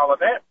ovens and all of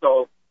that.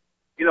 So,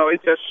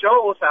 it just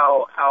shows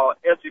how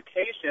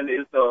education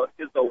is a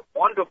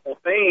wonderful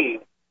thing,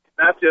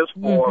 not just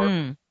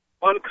for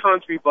one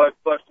country, but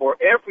for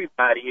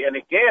everybody. And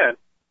again,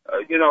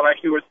 like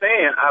you were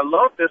saying, I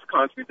love this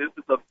country. This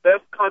is the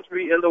best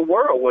country in the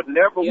world. Would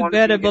never want to. You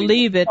better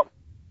believe it.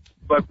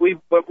 But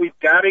we've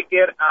got to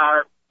get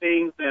our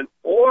things in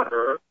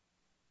order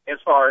as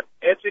far as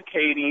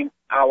educating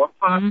our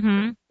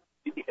populace,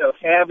 of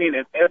having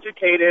an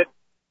educated,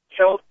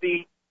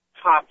 healthy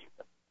populace.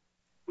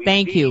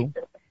 Thank you.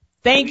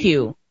 Thank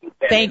you.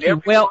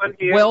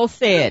 Well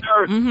said.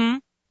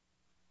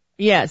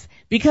 Yes,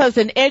 because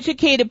an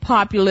educated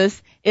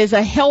populace is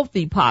a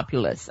healthy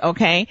populace,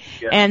 okay?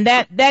 Yes. And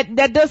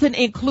that doesn't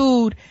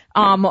include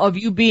of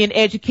you being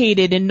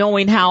educated and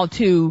knowing how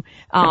to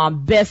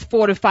best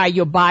fortify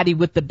your body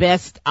with the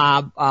best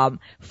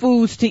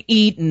foods to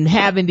eat and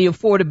having the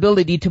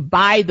affordability to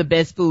buy the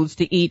best foods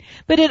to eat,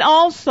 but it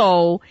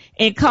also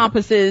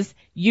encompasses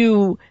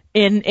you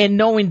in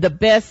knowing the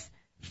best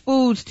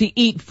foods to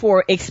eat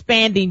for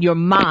expanding your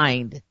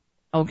mind,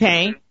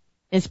 okay?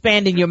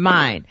 Expanding your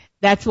mind.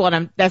 That's what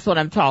I'm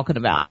talking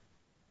about.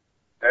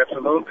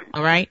 Absolutely.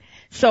 All right.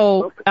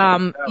 So,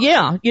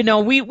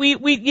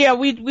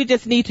 we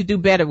just need to do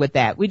better with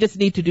that. We just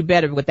need to do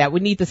better with that. We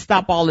need to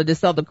stop all of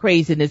this other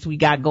craziness we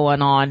got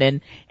going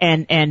on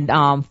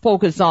and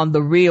focus on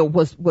the real,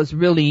 what's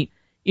really,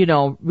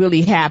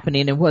 really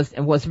happening and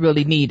what's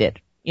really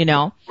needed,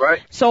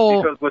 Right.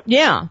 So,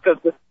 Because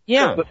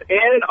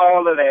within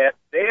all of that,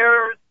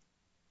 there's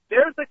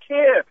a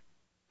kid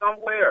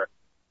somewhere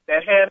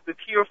that has the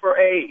cure for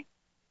AIDS,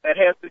 that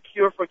has the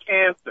cure for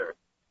cancer.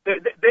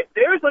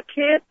 There's a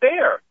kid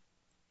there,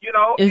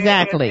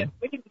 Exactly. And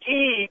we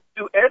need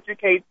to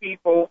educate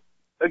people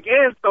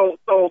again. So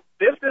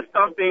this is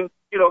something,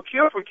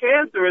 cure for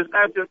cancer is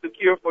not just the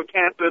cure for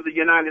cancer in the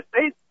United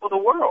States, for the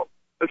world.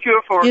 The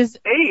cure for AIDS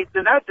is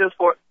not just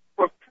for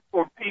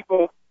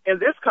people in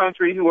this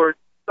country who are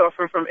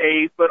suffering from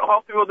AIDS, but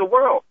all through the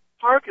world.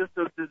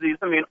 Parkinson's disease,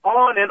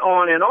 on and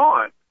on and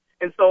on.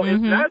 And so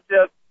it's not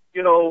just,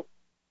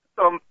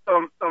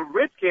 some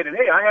rich kid, and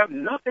hey, I have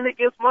nothing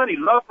against money,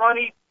 love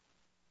money,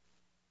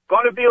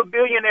 going to be a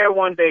billionaire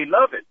one day,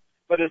 love it.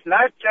 But it's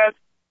not just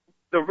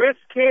the rich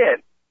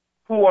kid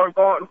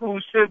who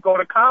should go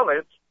to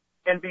college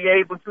and be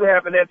able to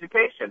have an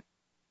education.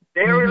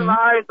 Therein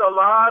lies a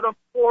lot of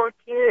poor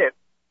kids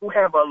who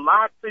have a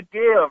lot to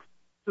give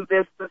to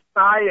this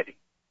society.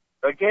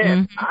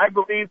 Again, I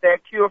believe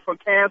that cure for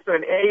cancer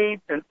and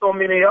AIDS and so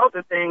many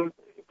other things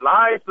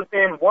lies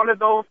within one of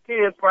those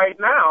kids right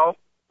now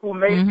who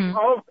may be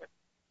homeless,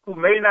 who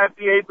may not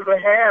be able to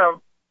have,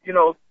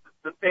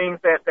 the things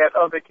that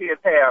other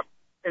kids have.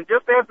 And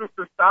just as a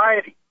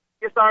society,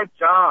 it's our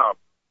job.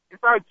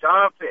 It's our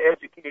job to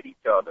educate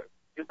each other.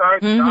 It's our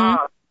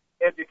job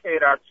to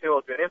educate our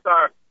children. It's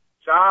our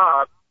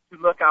job to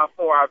look out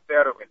for our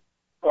veterans,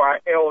 for our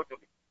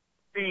elderly,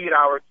 feed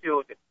our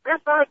children.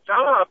 That's our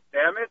job,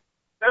 damn it.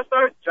 That's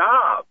our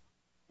job.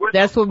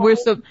 That's what we're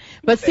so,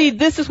 but see,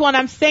 this is what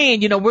I'm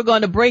saying, we're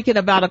going to break in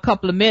about a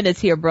couple of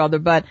minutes here, brother,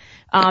 but,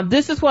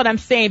 this is what I'm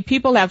saying.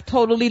 People have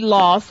totally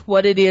lost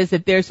what it is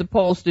that they're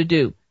supposed to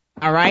do.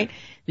 All right.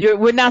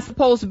 We're not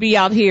supposed to be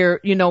out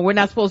here, we're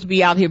not supposed to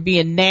be out here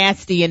being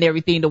nasty and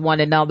everything to one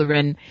another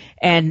and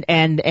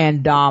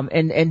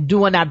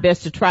doing our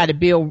best to try to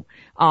build,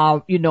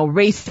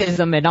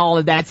 racism and all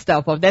of that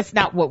stuff. That's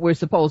not what we're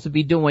supposed to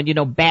be doing,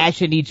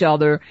 bashing each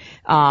other,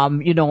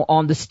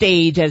 on the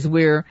stage as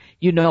we're,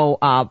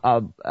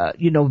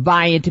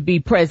 vying to be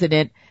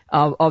president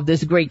of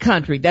this great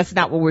country. That's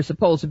not what we're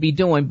supposed to be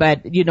doing.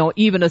 But,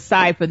 even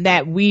aside from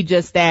that, we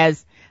just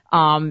as,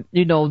 the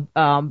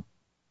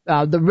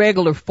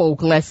regular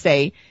folk, let's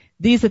say,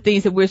 these are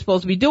things that we're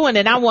supposed to be doing.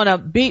 And I want to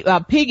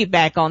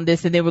piggyback on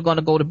this, and then we're going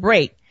to go to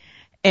break.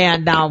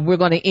 And we're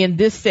going to end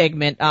this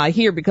segment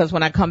here, because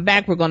when I come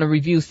back, we're going to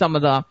review some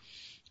of the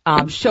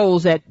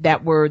shows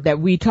that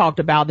we talked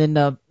about in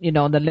the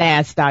the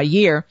last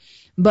year.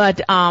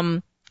 But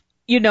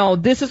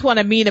this is what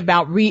I mean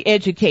about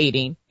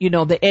re-educating,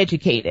 the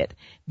educated.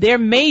 There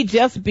may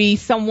just be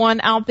someone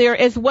out there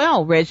as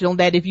well, Reginald,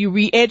 that if you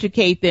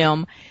re-educate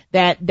them,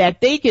 that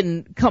they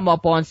can come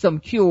up on some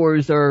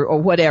cures or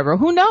whatever.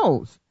 Who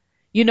knows?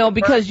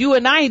 Because you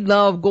and I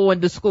love going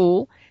to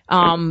school.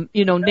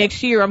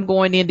 Next year I'm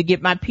going in to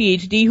get my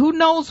PhD. Who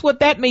knows what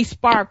that may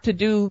spark to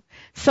do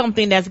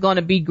something that's going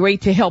to be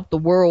great to help the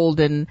world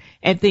and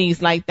things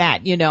like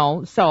that,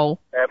 So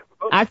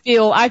I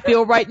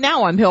feel right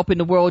now I'm helping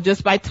the world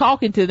just by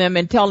talking to them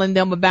and telling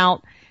them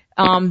about,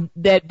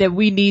 that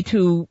we need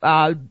to,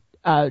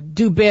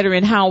 do better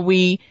in how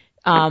we,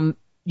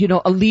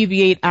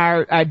 alleviate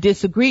our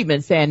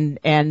disagreements and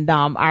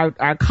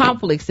our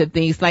conflicts and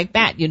things like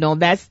that.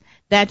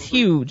 That's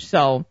huge.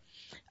 So,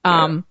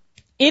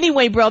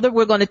 anyway, brother,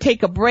 we're going to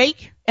take a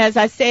break, as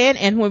I said,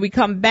 and when we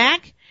come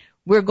back,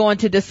 we're going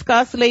to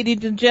discuss,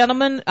 ladies and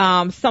gentlemen,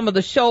 some of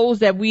the shows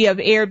that we have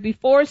aired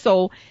before.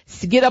 So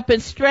get up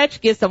and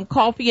stretch, get some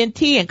coffee and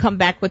tea, and come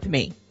back with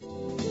me.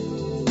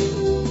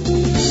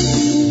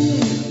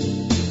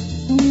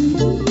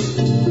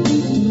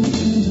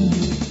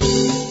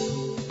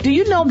 Do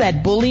you know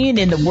that bullying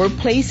in the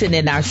workplace and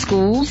in our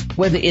schools,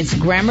 whether it's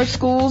grammar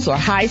schools or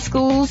high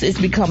schools, is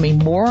becoming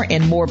more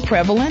and more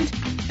prevalent?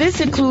 This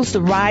includes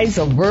the rise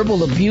of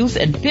verbal abuse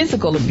and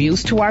physical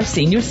abuse to our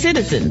senior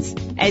citizens.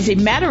 As a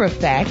matter of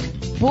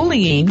fact,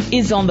 bullying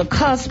is on the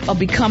cusp of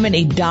becoming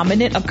a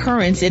dominant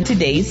occurrence in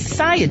today's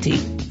society.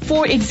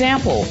 For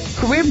example,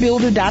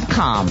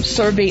 CareerBuilder.com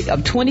survey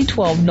of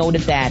 2012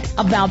 noted that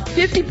about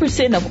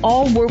 50% of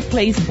all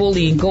workplace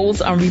bullying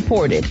goes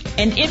unreported,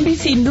 and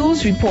NBC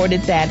News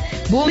reported that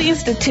bullying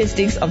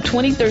statistics of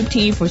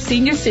 2013 for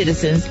senior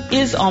citizens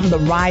is on the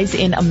rise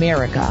in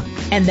America,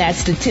 and that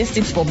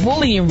statistics for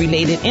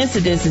bullying-related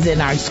incidences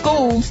in our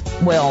schools,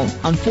 well,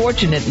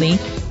 unfortunately,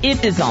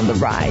 it is on the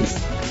rise.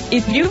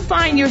 If you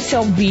find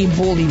yourself being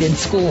bullied in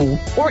school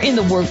or in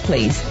the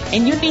workplace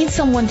and you need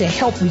someone to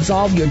help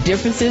resolve your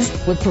differences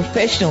with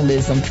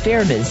professionalism,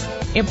 fairness,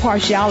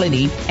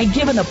 impartiality, and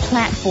given a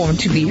platform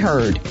to be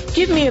heard,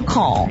 give me a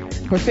call.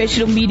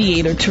 Professional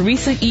mediator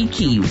Teresa E.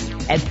 Keeves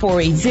at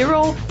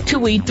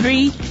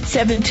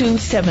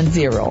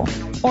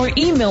 480-283-7270 or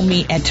email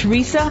me at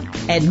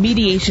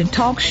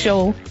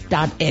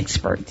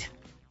teresa@mediationtalkshow.expert.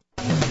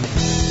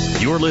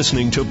 You're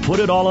listening to Put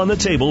It All on the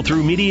Table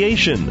Through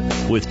Mediation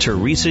with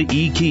Teresa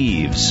E.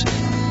 Keeves.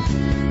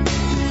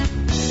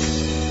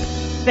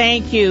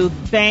 Thank you.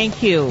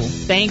 Thank you.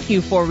 Thank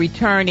you for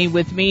returning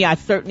with me. I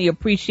certainly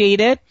appreciate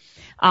it.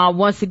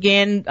 Once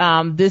again,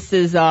 this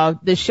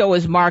show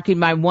is marking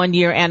my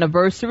 1-year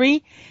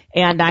anniversary,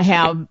 and I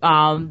have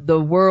the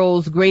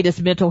world's greatest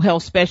mental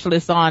health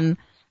specialist on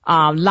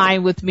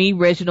line with me,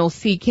 Reginald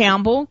C.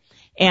 Campbell.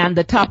 And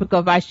the topic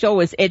of our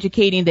show is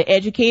educating the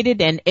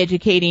educated and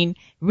re-educating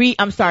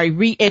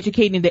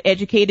the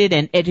educated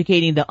and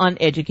educating the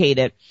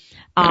uneducated.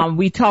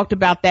 We talked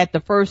about that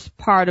the first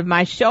part of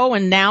my show,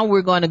 and now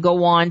we're going to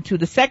go on to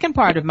the second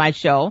part of my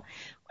show.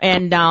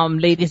 And,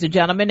 ladies and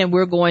gentlemen, and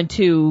we're going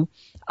to,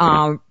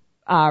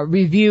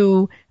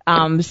 review,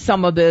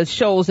 some of the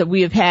shows that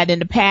we have had in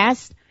the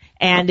past.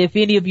 And if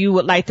any of you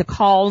would like to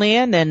call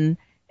in and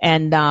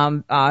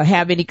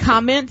have any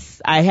comments,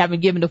 I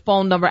haven't given the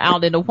phone number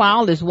out in a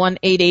while. It's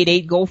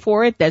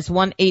 1-888-GO-FOR-IT. That's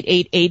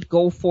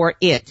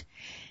 1-888-GO-FOR-IT.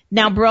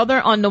 Now,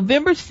 brother, on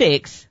November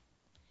 6th,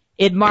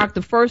 it marked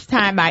the first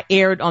time I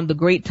aired on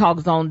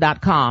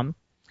thegreattalkzone.com.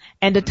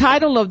 And the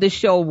title of the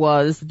show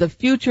was The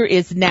Future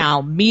is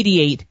Now,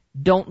 Mediate,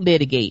 Don't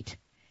Litigate.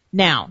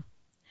 Now,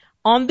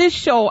 on this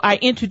show, I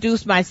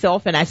introduced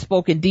myself and I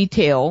spoke in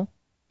detail,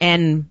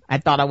 and I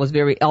thought I was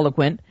very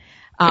eloquent,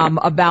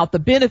 about the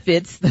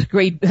benefits, the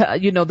great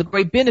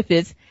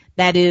benefits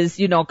that is,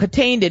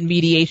 contained in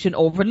mediation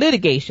over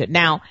litigation.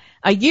 Now,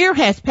 a year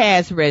has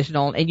passed,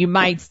 Reginald, and you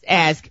might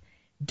ask,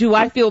 do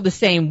I feel the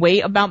same way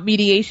about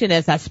mediation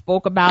as I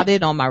spoke about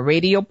it on my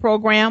radio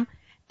program?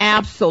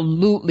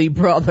 Absolutely,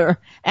 brother.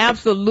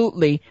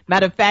 Absolutely.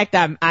 Matter of fact,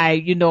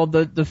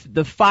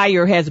 the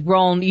fire has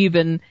grown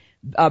even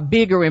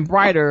bigger and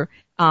brighter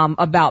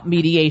about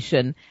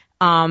mediation.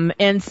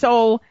 And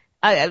so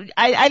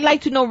I'd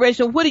like to know,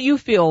 Reginald, what do you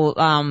feel?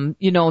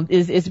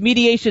 Is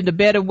mediation the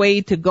better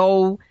way to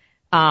go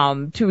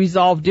to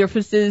resolve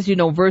differences,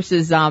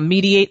 versus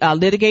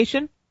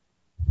litigation?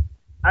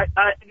 I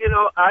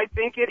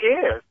think it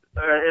is.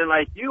 And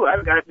like you,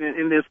 I've gotten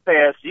in this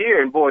past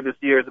year, and boy, this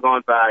year has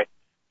gone by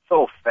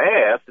so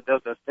fast. It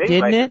doesn't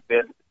seem like it's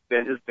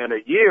been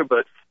a year,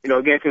 but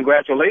again,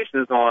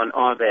 congratulations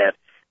on that.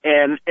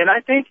 And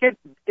I think it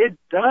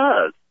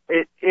does.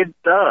 It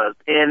does.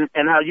 And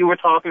how you were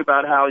talking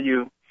about how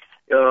you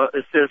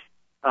assist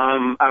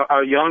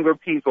our younger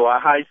people, our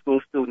high school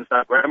students,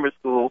 our grammar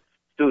school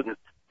students.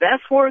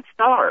 That's where it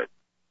starts.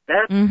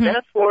 That's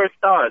where it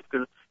starts,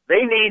 because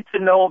they need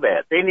to know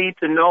that. They need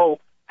to know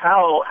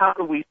how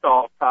do we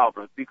solve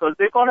problems, because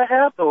they're going to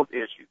have those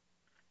issues.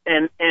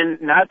 And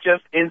not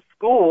just in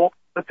school,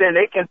 but then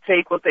they can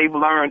take what they've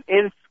learned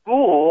in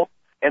school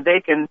and they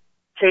can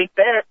take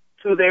that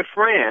to their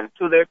friend,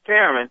 to their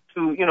parent,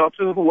 to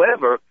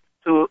whoever,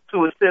 to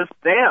assist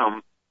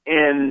them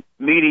in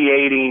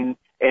mediating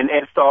and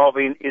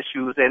solving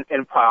issues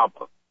and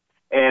problems.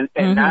 And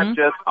not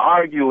just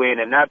arguing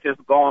and not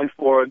just going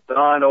for a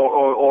gun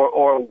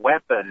or a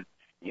weapon,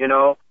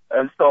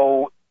 And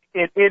so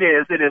it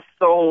is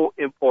so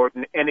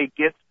important, and it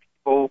gets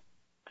people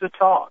to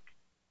talk.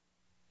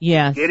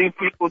 Yes. Getting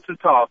people to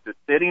talk, to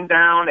sitting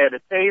down at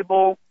a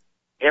table.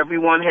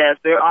 Everyone has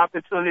their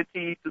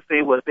opportunity to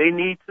say what they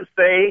need to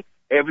say.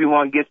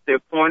 Everyone gets their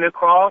point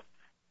across.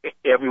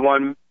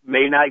 Everyone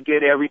may not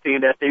get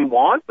everything that they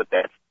want, but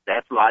that's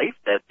life.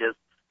 That's just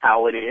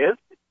how it is.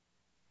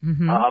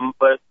 Mm-hmm.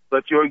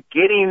 but you're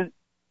getting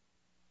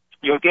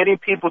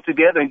people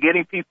together and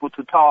getting people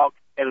to talk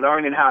and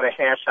learning how to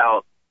hash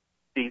out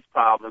these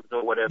problems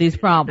or whatever. These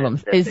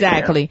problems, that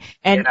exactly.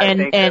 And I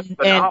think that's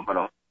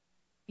phenomenal.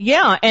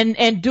 Yeah,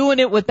 and doing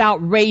it without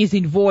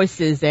raising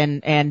voices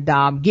and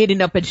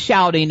getting up and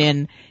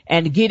shouting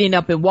and getting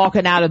up and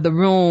walking out of the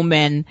room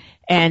and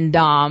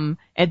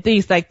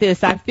things like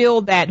this. I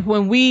feel that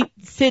when we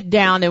sit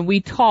down and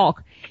we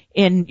talk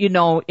in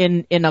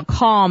a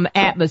calm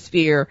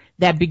atmosphere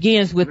that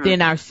begins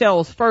within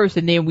ourselves first,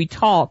 and then we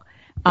talk,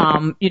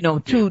 to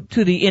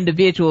the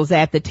individuals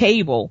at the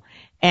table.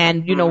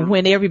 And,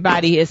 when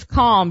everybody is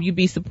calm, you'd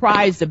be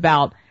surprised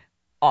about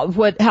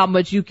how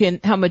much you can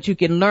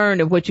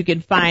learn and what you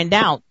can find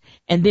out.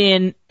 And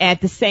then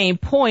at the same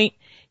point,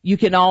 you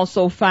can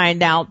also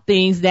find out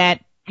things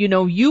that,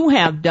 you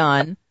have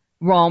done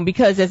wrong,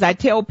 because as I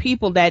tell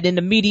people that in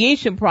the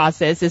mediation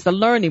process, it's a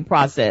learning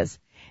process.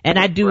 And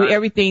I do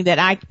everything that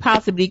I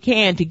possibly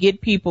can to get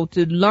people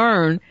to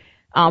learn,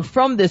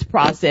 from this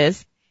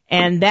process.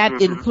 And that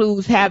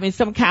includes having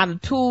some kind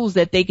of tools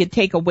that they can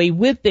take away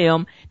with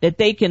them that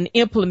they can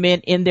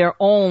implement in their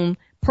own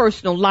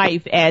personal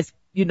life as,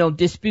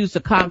 disputes or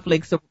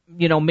conflicts,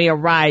 may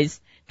arise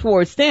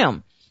towards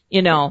them,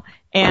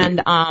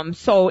 and,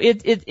 so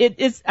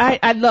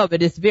I love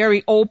it. It's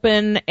very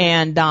open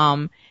and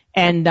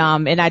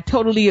I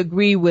totally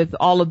agree with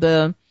all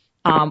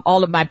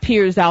of my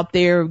peers out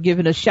there,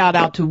 giving a shout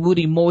out to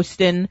Woody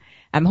Mosten.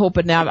 I'm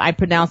hoping now I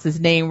pronounce his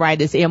name right.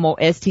 It's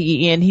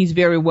Mosten. He's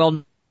very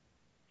well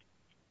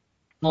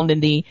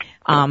in the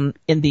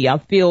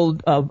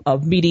field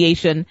of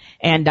mediation,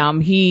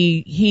 and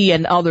he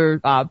and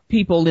other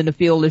people in the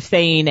field are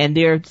saying, and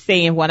they're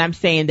saying what I'm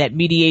saying, that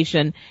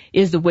mediation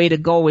is the way to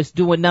go. It's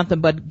doing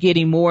nothing but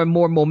getting more and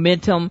more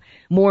momentum.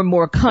 More and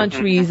more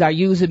countries are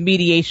using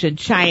mediation.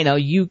 China,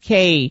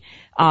 UK,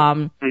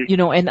 and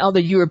other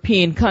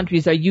European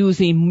countries are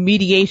using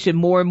mediation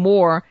more and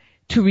more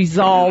to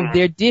resolve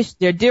their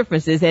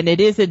differences, and it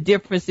isn't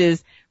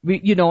differences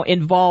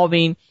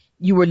involving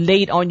you were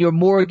late on your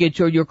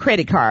mortgage or your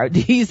credit card.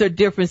 These are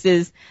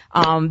differences.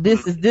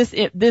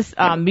 This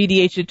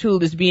mediation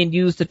tool is being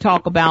used to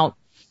talk about,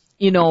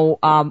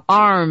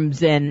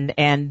 arms and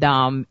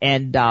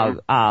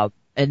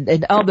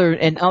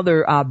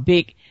other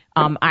big,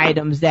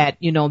 items that,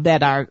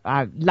 that are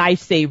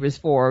lifesavers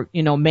for,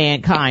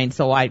 mankind.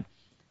 So I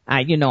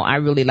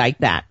really like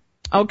that.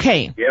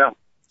 Okay. Yeah.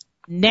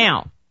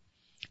 Now,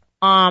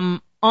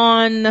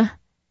 on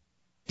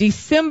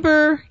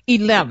December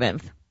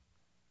 11th,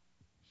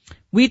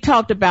 we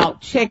talked about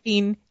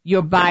checking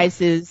your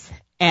biases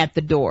at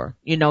the door.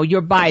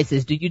 Your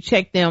biases. Do you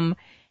check them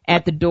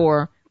at the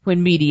door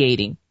when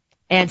mediating?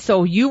 And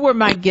so you were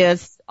my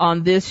guest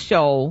on this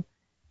show,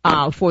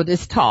 for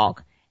this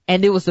talk.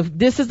 And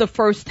this is the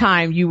first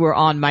time you were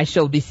on my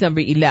show,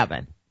 December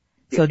 11th.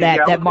 So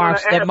that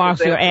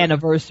marks your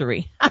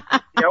anniversary.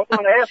 I was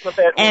going to ask about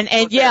that.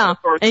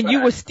 And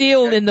you were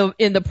still in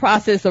the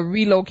process of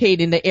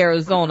relocating to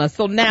Arizona.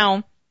 So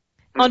now,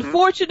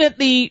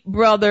 unfortunately,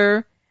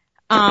 brother,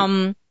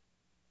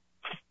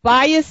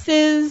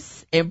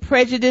 biases and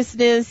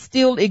prejudices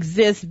still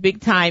exist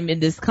big time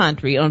in this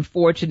country,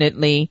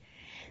 unfortunately.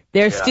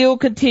 There still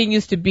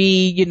continues to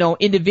be,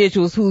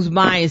 individuals whose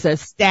minds are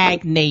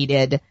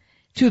stagnated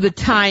to the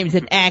times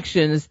and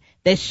actions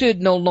that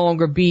should no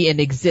longer be in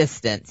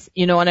existence.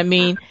 You know what I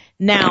mean?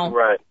 Now,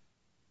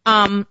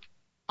 on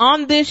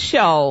this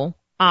show,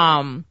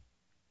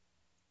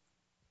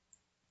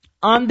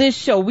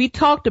 we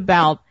talked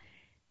about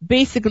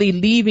basically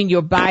leaving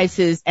your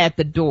biases at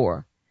the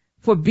door.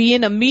 For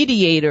being a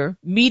mediator,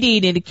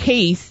 mediating a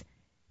case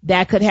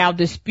that could have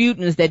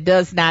disputants that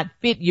does not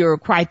fit your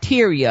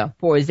criteria,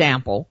 for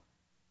example,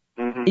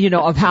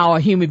 of how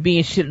a human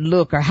being should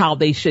look or how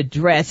they should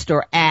dress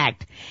or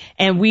act.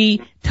 And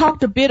we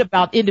talked a bit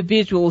about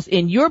individuals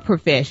in your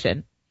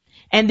profession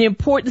and the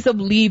importance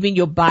of leaving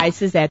your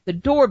biases at the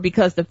door,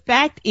 because the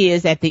fact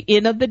is, at the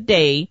end of the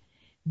day,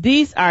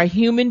 these are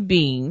human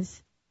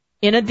beings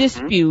in a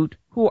dispute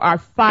who are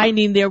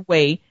finding their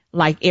way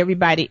like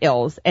everybody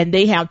else, and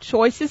they have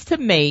choices to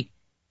make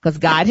because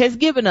God has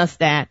given us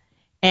that,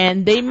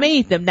 and they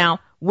made them. Now,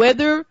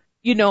 whether,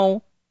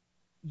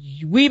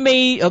 we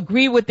may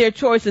agree with their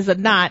choices or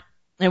not,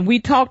 and we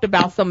talked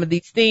about some of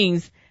these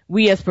things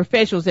we as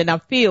professionals in our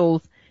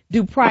fields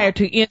do prior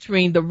to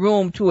entering the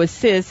room to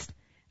assist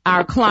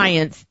our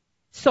clients.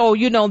 So,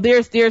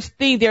 there's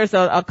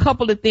a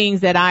couple of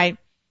things that I,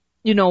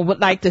 would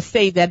like to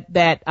say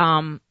that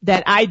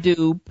I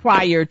do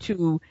prior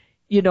to,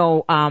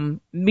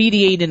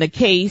 mediating a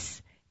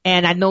case.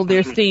 And I know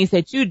there's things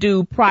that you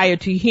do prior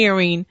to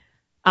hearing,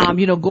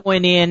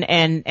 going in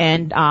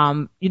and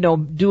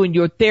doing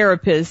your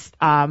therapist,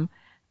 your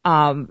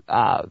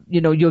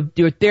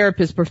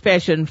therapist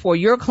profession for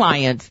your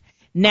clients.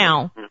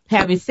 Now,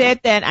 having said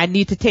that, I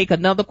need to take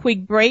another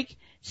quick break.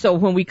 So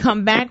when we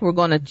come back, we're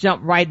going to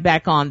jump right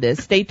back on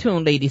this. Stay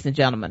tuned, ladies and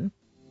gentlemen.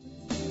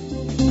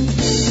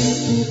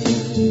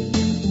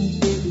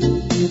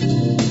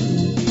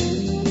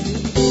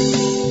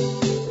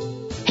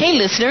 Hey Hey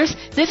listeners,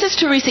 this is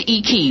Teresa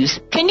E. Keeves.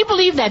 Can you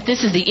believe that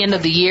this is the end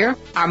of the year?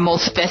 Our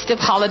most festive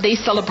holiday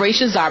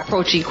celebrations are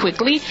approaching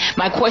quickly.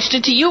 My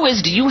question to you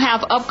is, do you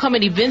have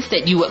upcoming events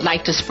that you would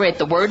like to spread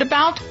the word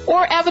about?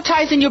 Or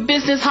advertise in your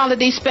business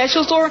holiday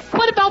specials? Or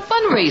what about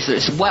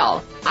fundraisers?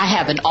 Well, I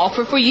have an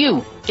offer for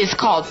you. It's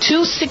called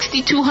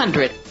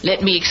 260-200.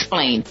 Let me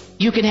explain.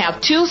 You can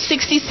have two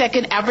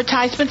 60-second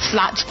advertisement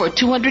slots for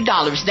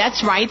 $200.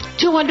 That's right,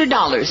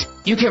 $200.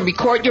 You can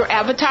record your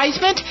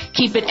advertisement,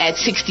 keep it at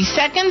 60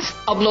 seconds,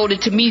 upload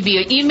it to me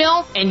via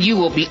email, and you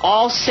will be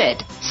all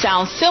set.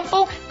 Sounds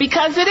simple?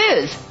 Because it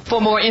is. For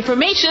more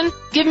information,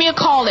 give me a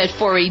call at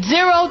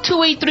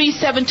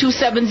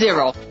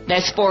 480-283-7270.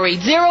 That's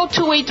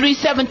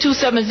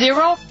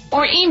 480-283-7270.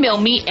 Or email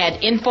me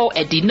at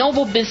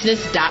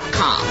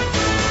info@denovobusiness.com.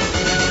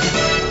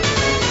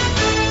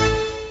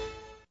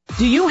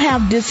 Do you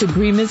have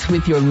disagreements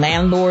with your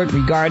landlord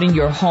regarding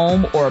your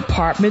home or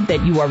apartment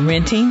that you are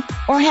renting?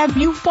 Or have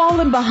you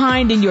fallen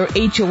behind in your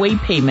HOA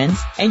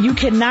payments and you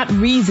cannot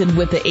reason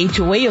with the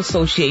HOA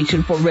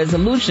association for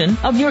resolution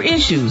of your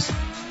issues?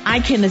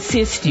 I can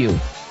assist you.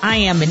 I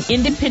am an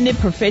independent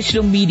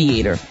professional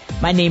mediator.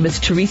 My name is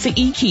Teresa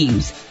E.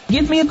 Keeves.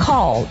 Give me a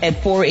call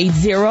at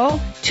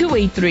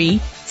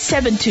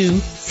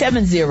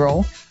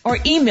 480-283-7270 or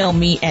email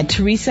me at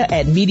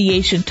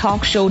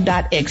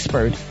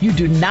teresa@mediationtalkshow.expert. You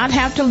do not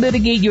have to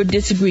litigate your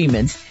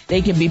disagreements.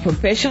 They can be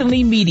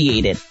professionally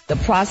mediated. The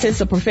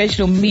process of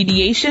professional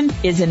mediation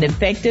is an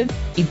effective,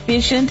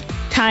 efficient,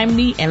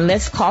 timely, and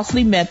less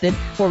costly method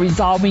for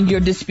resolving your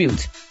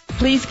disputes.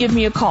 Please give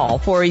me a call,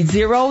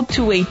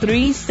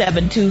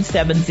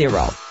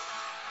 480-283-7270.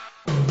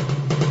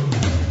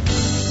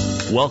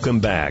 Welcome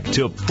back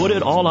to Put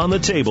It All on the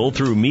Table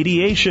Through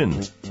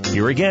Mediation.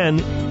 Here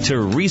again,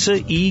 Teresa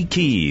E.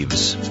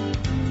 Keeves.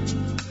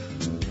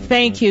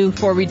 Thank you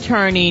for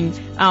returning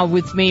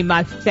with me,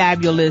 my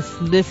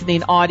fabulous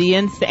listening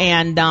audience.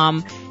 And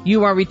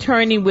you are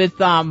returning with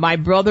my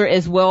brother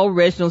as well,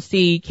 Reginald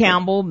C.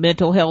 Campbell,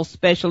 mental health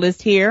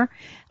specialist here,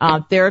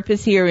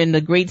 therapist here in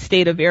the great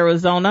state of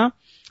Arizona.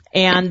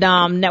 And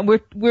now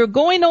we're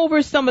going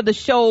over some of the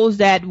shows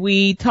that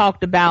we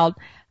talked about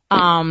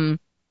in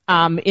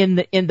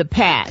the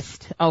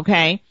past.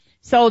 Okay.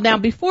 So now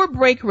before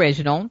break,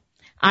 Reginald,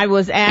 I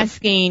was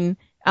asking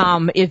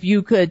if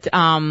you could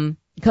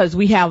because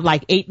we have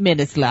like 8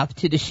 minutes left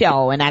to the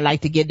show and I like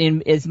to get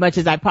in as much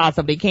as I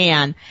possibly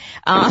can.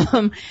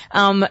 Two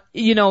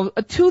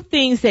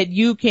things that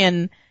you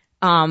can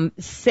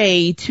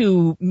say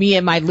to me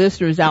and my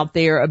listeners out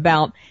there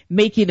about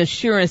making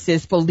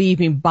assurances for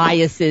leaving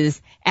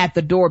biases at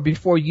the door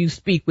before you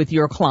speak with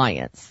your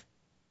clients.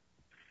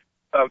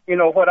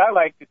 What I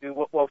like to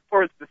do, well,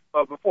 first,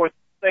 before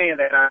saying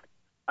that,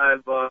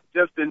 I've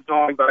just been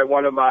joined by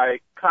one of my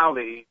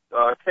colleagues,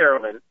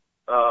 Carolyn.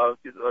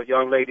 She's a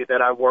young lady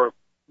that I work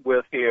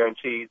with here, and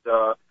she's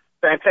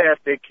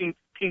fantastic.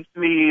 Keeps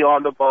me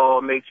on the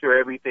ball, makes sure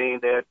everything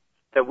that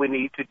we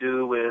need to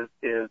do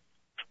is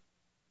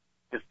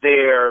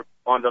there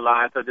on the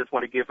line. So I just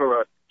want to give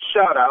her a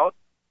shout out.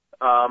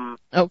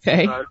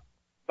 Okay.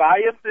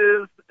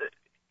 Biases,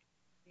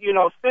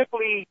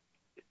 simply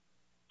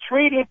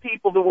treating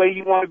people the way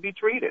you want to be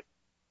treated.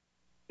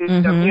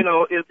 It's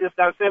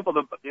not simple.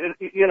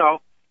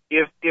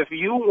 If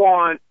you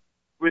want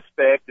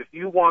respect, if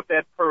you want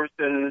that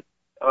person,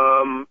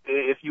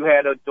 if you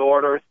had a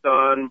daughter,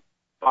 son,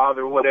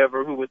 father,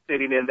 whatever, who was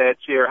sitting in that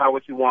chair, how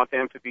would you want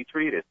them to be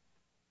treated?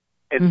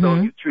 And so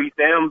you treat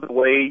them the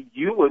way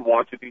you would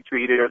want to be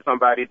treated, or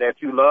somebody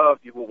that you love,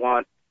 you would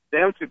want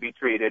them to be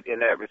treated in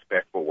that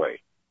respectful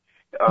way.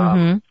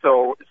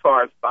 So as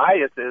far as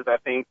biases, I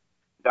think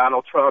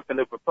Donald Trump and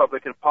the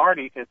Republican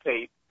Party can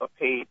take a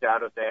page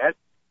out of that,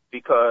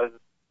 because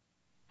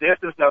this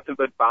is nothing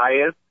but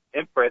bias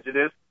and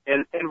prejudice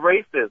and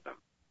racism.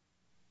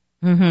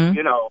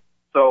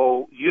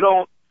 So you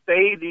don't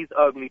say these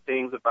ugly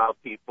things about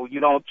people. You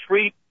don't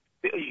treat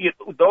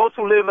those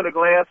who live in a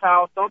glass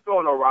house. Don't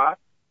throw no rocks.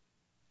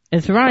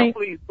 That's right.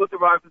 Please put the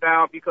rocks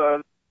down,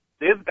 because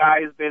this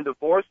guy has been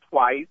divorced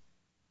twice.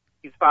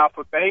 He's filed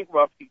for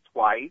bankruptcy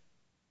twice.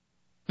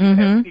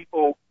 And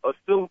people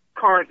assume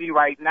currently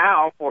right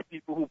now for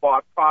people who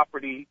bought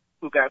property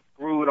who got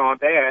screwed on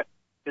that,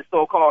 the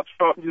so-called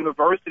Trump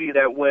University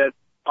that went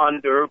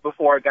under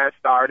before it got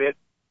started,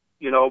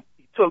 he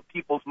took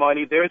people's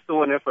money. They're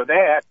suing him for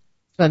that.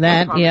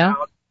 Yeah.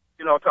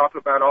 Talking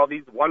about all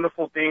these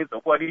wonderful things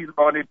of what he's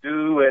going to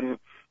do and,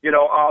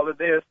 all of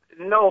this.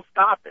 No,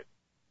 stop it.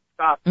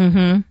 Stop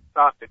it.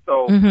 Stop it.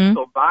 So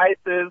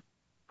biases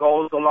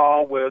goes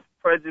along with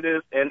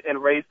prejudice and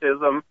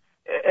racism.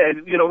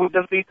 And, we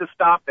just need to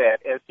stop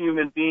that as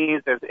human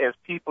beings, as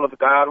people of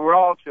God. We're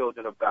all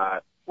children of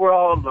God. We're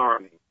all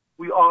learning.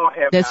 We all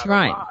have That's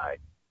right.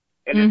 Lives.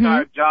 And it's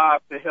our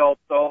job to help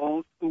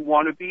those who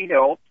want to be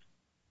helped,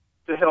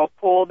 to help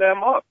pull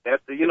them up.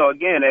 That's,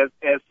 again,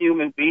 as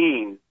human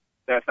beings,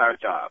 that's our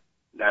job.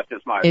 That's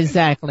just my opinion.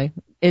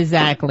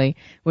 Exactly.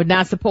 We're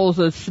not supposed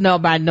to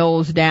snub our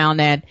nose down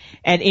at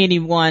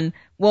anyone.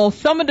 Well,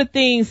 some of the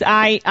things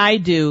I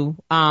do,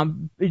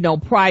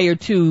 prior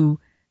to,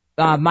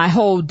 my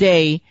whole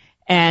day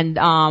and,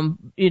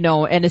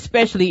 and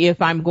especially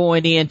if I'm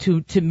going in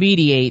to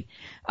mediate,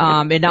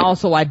 and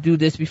also I do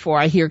this before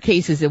I hear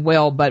cases as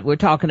well, but we're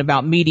talking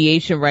about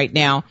mediation right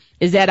now,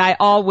 is that I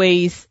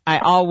always,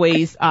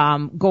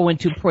 go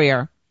into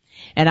prayer,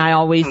 and I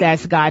always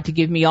ask God to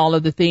give me all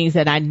of the things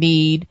that I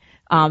need,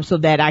 so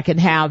that I can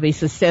have a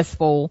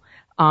successful,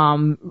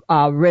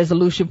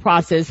 resolution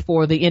process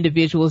for the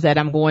individuals that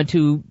I'm going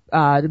to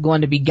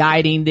be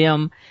guiding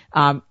them,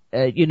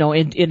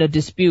 in a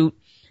dispute.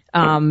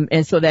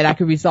 And so that I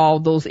can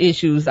resolve those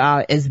issues,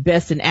 as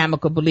best and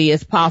amicably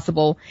as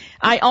possible.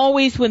 I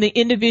always, when the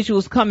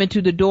individuals come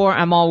into the door,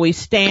 I'm always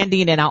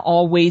standing and I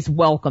always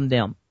welcome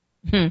them.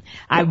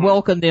 I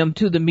welcome them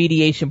to the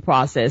mediation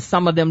process.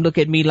 Some of them look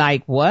at me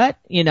like, what?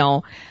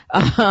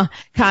 Kind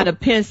of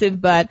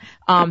pensive, but,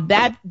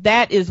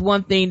 that is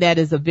one thing that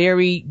is a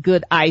very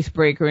good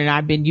icebreaker, and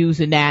I've been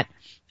using that,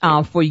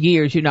 for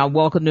years. I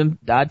welcome them,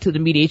 to the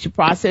mediation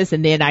process,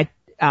 and then I,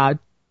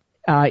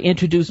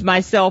 introduce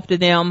myself to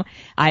them.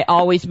 I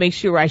always make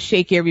sure I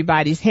shake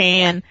everybody's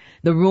hand.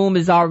 The room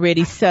is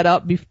already set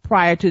up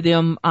prior to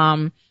them,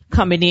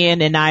 coming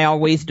in, and I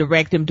always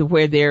direct them to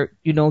where they'll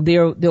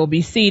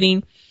be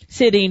sitting,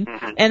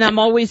 and I'm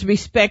always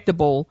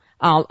respectable,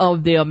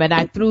 of them. And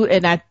I'm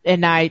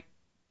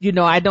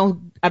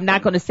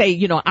not going to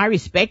say, I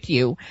respect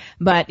you,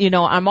 but,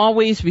 I'm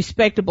always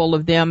respectable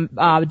of them,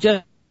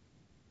 just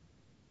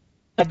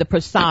the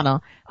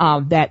persona,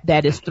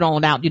 that is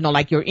thrown out,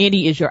 like your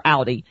innie is your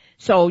outie.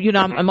 So,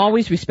 I'm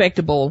always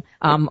respectable,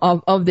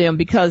 of them,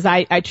 because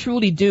I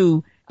truly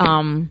do,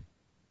 have,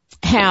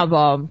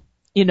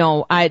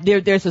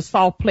 there's a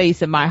soft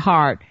place in my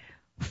heart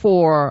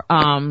for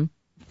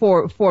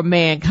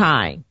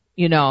mankind,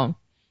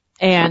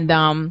 and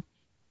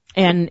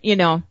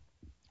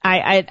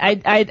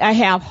I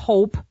have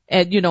hope,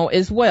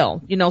 as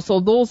well, so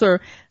those are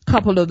a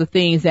couple of the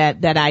things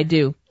that I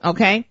do.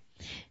 Okay.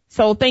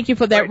 So thank you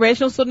for that,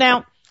 Reginald. So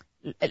now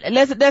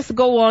let's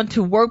go on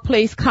to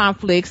workplace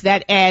conflicts.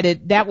 That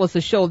was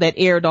a show that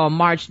aired on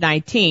March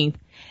 19th.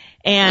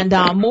 And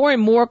more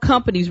and more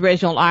companies,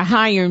 Reginald, are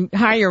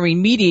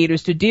hiring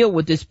mediators to deal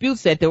with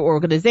disputes at their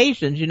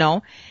organizations.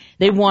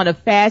 They want a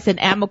fast and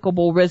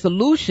amicable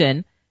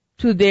resolution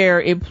to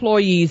their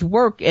employees'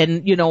 work,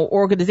 and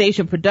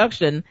organization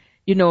production,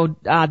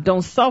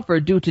 don't suffer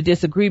due to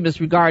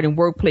disagreements regarding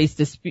workplace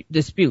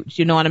disputes.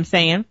 You know what I'm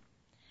saying?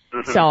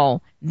 Mm-hmm.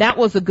 So that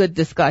was a good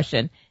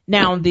discussion.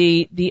 Now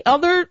the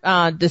other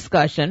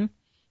discussion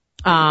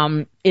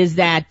is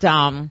that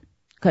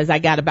because I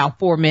got about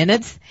 4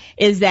 minutes,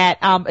 is that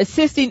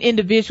assisting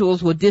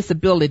individuals with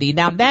disability.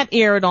 Now that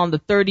aired on the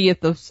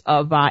 30th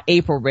of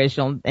April,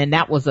 Reginald, and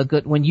that was a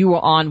good one. You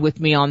were on with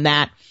me on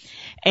that.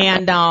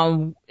 And I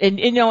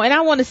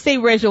want to say,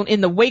 Reginald,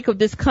 in the wake of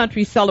this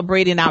country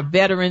celebrating our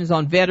veterans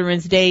on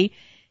Veterans Day,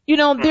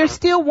 they're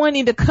still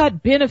wanting to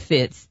cut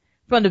benefits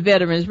from the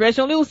veterans.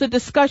 Reginald, it was a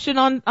discussion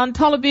on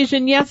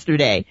television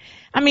yesterday.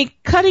 I mean,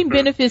 cutting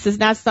benefits is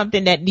not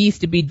something that needs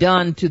to be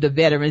done to the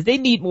veterans. They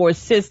need more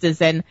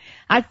assistance, and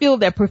I feel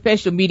that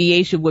professional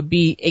mediation would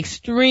be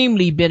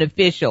extremely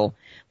beneficial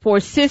for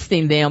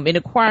assisting them in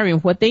acquiring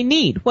what they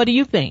need. What do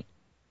you think?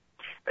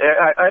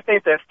 I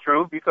think that's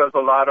true, because a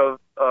lot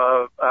of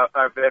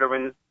our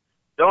veterans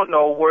don't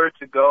know where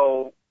to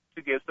go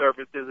to get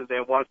services, and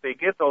then once they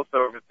get those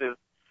services,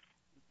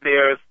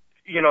 there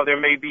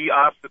may be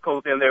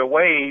obstacles in their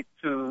way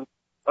to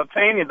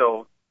obtaining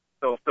those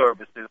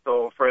services.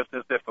 So, for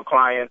instance, if a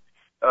client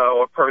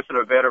or person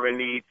or veteran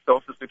needs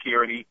Social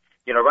Security,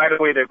 right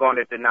away they're going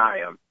to deny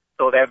them.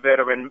 So that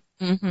veteran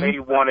may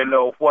want to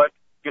know what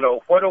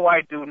do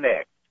I do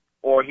next?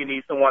 Or he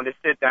needs someone to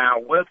sit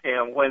down with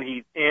him when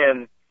he's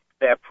in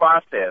that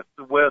process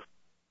with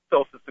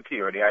Social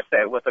Security. I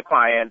sat with a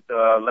client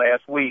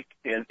last week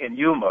in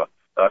Yuma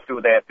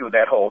through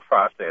that whole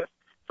process.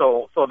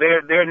 So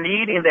they're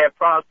needing that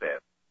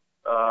process,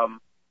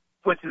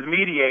 which is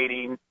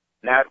mediating,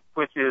 not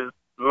which is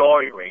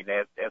lawyering,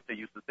 as they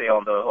used to say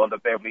on the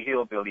Beverly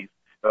Hillbillies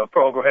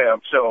program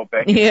show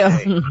back in the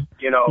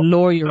day.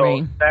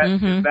 Lawyering. So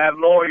that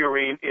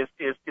lawyering is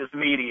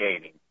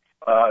mediating.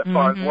 As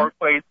far as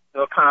workplace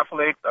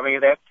conflicts, I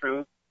mean, that's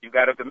true. You've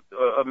got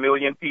a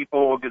million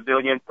people, a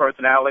gazillion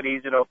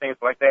personalities, things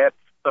like that.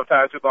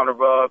 Sometimes we're going to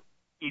rub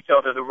each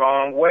other the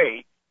wrong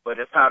way, but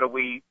it's how do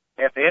we,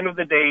 at the end of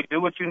the day, do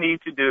what you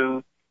need to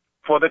do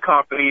for the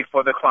company,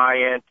 for the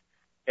client,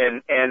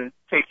 and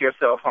take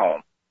yourself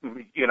home.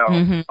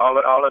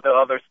 All of the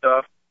other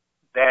stuff,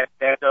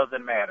 that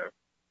doesn't matter.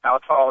 How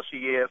tall she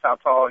is, how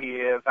tall he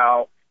is,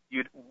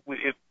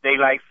 if they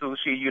like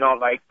sushi, you don't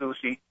like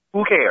sushi,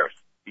 who cares?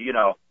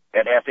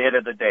 At the end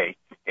of the day.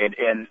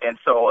 And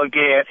so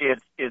again,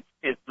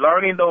 it's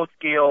learning those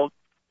skills,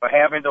 or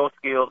having those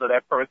skills of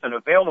that person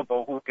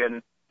available who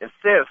can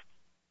assist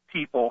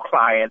people,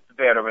 clients,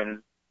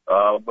 veterans,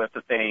 with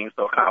the things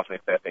or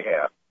conflicts that they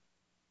have.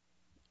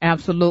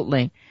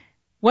 Absolutely.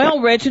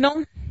 Well,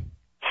 Reginald,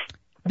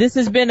 this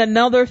has been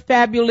another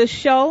fabulous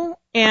show,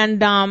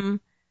 and I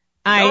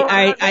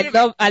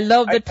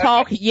love the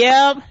talk.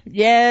 Yes.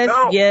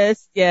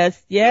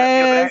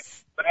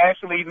 But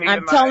actually,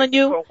 I'm telling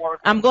you,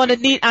 I'm going to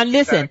need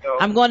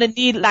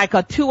like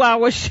a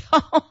 2-hour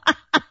show.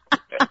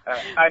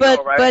 I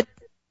know, right? But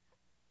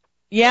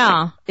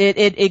yeah,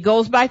 it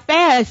goes by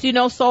fast,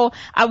 so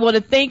I want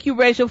to thank you,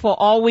 Rachel, for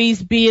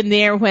always being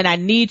there when I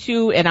need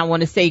you, and I want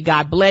to say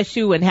God bless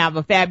you and have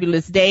a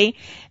fabulous day.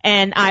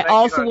 And I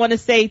also want to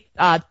say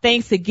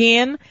thanks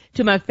again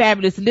to my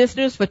fabulous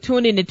listeners for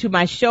tuning into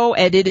my show,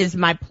 and it is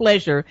my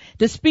pleasure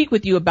to speak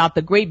with you about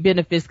the great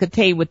benefits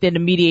contained within the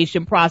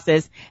mediation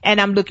process, and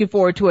I'm looking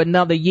forward to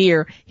another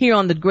year here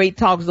on the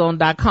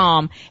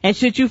GreatTalkZone.com. And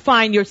should you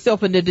find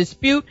yourself in a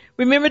dispute,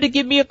 remember to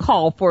give me a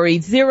call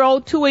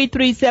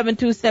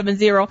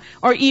 480-283-7270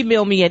 or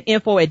email me at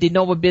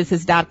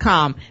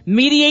info@denovabusiness.com.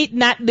 Mediate,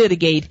 not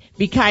litigate.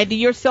 Be kind to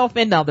yourself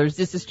and others.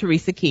 This is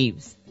Teresa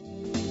Keeves.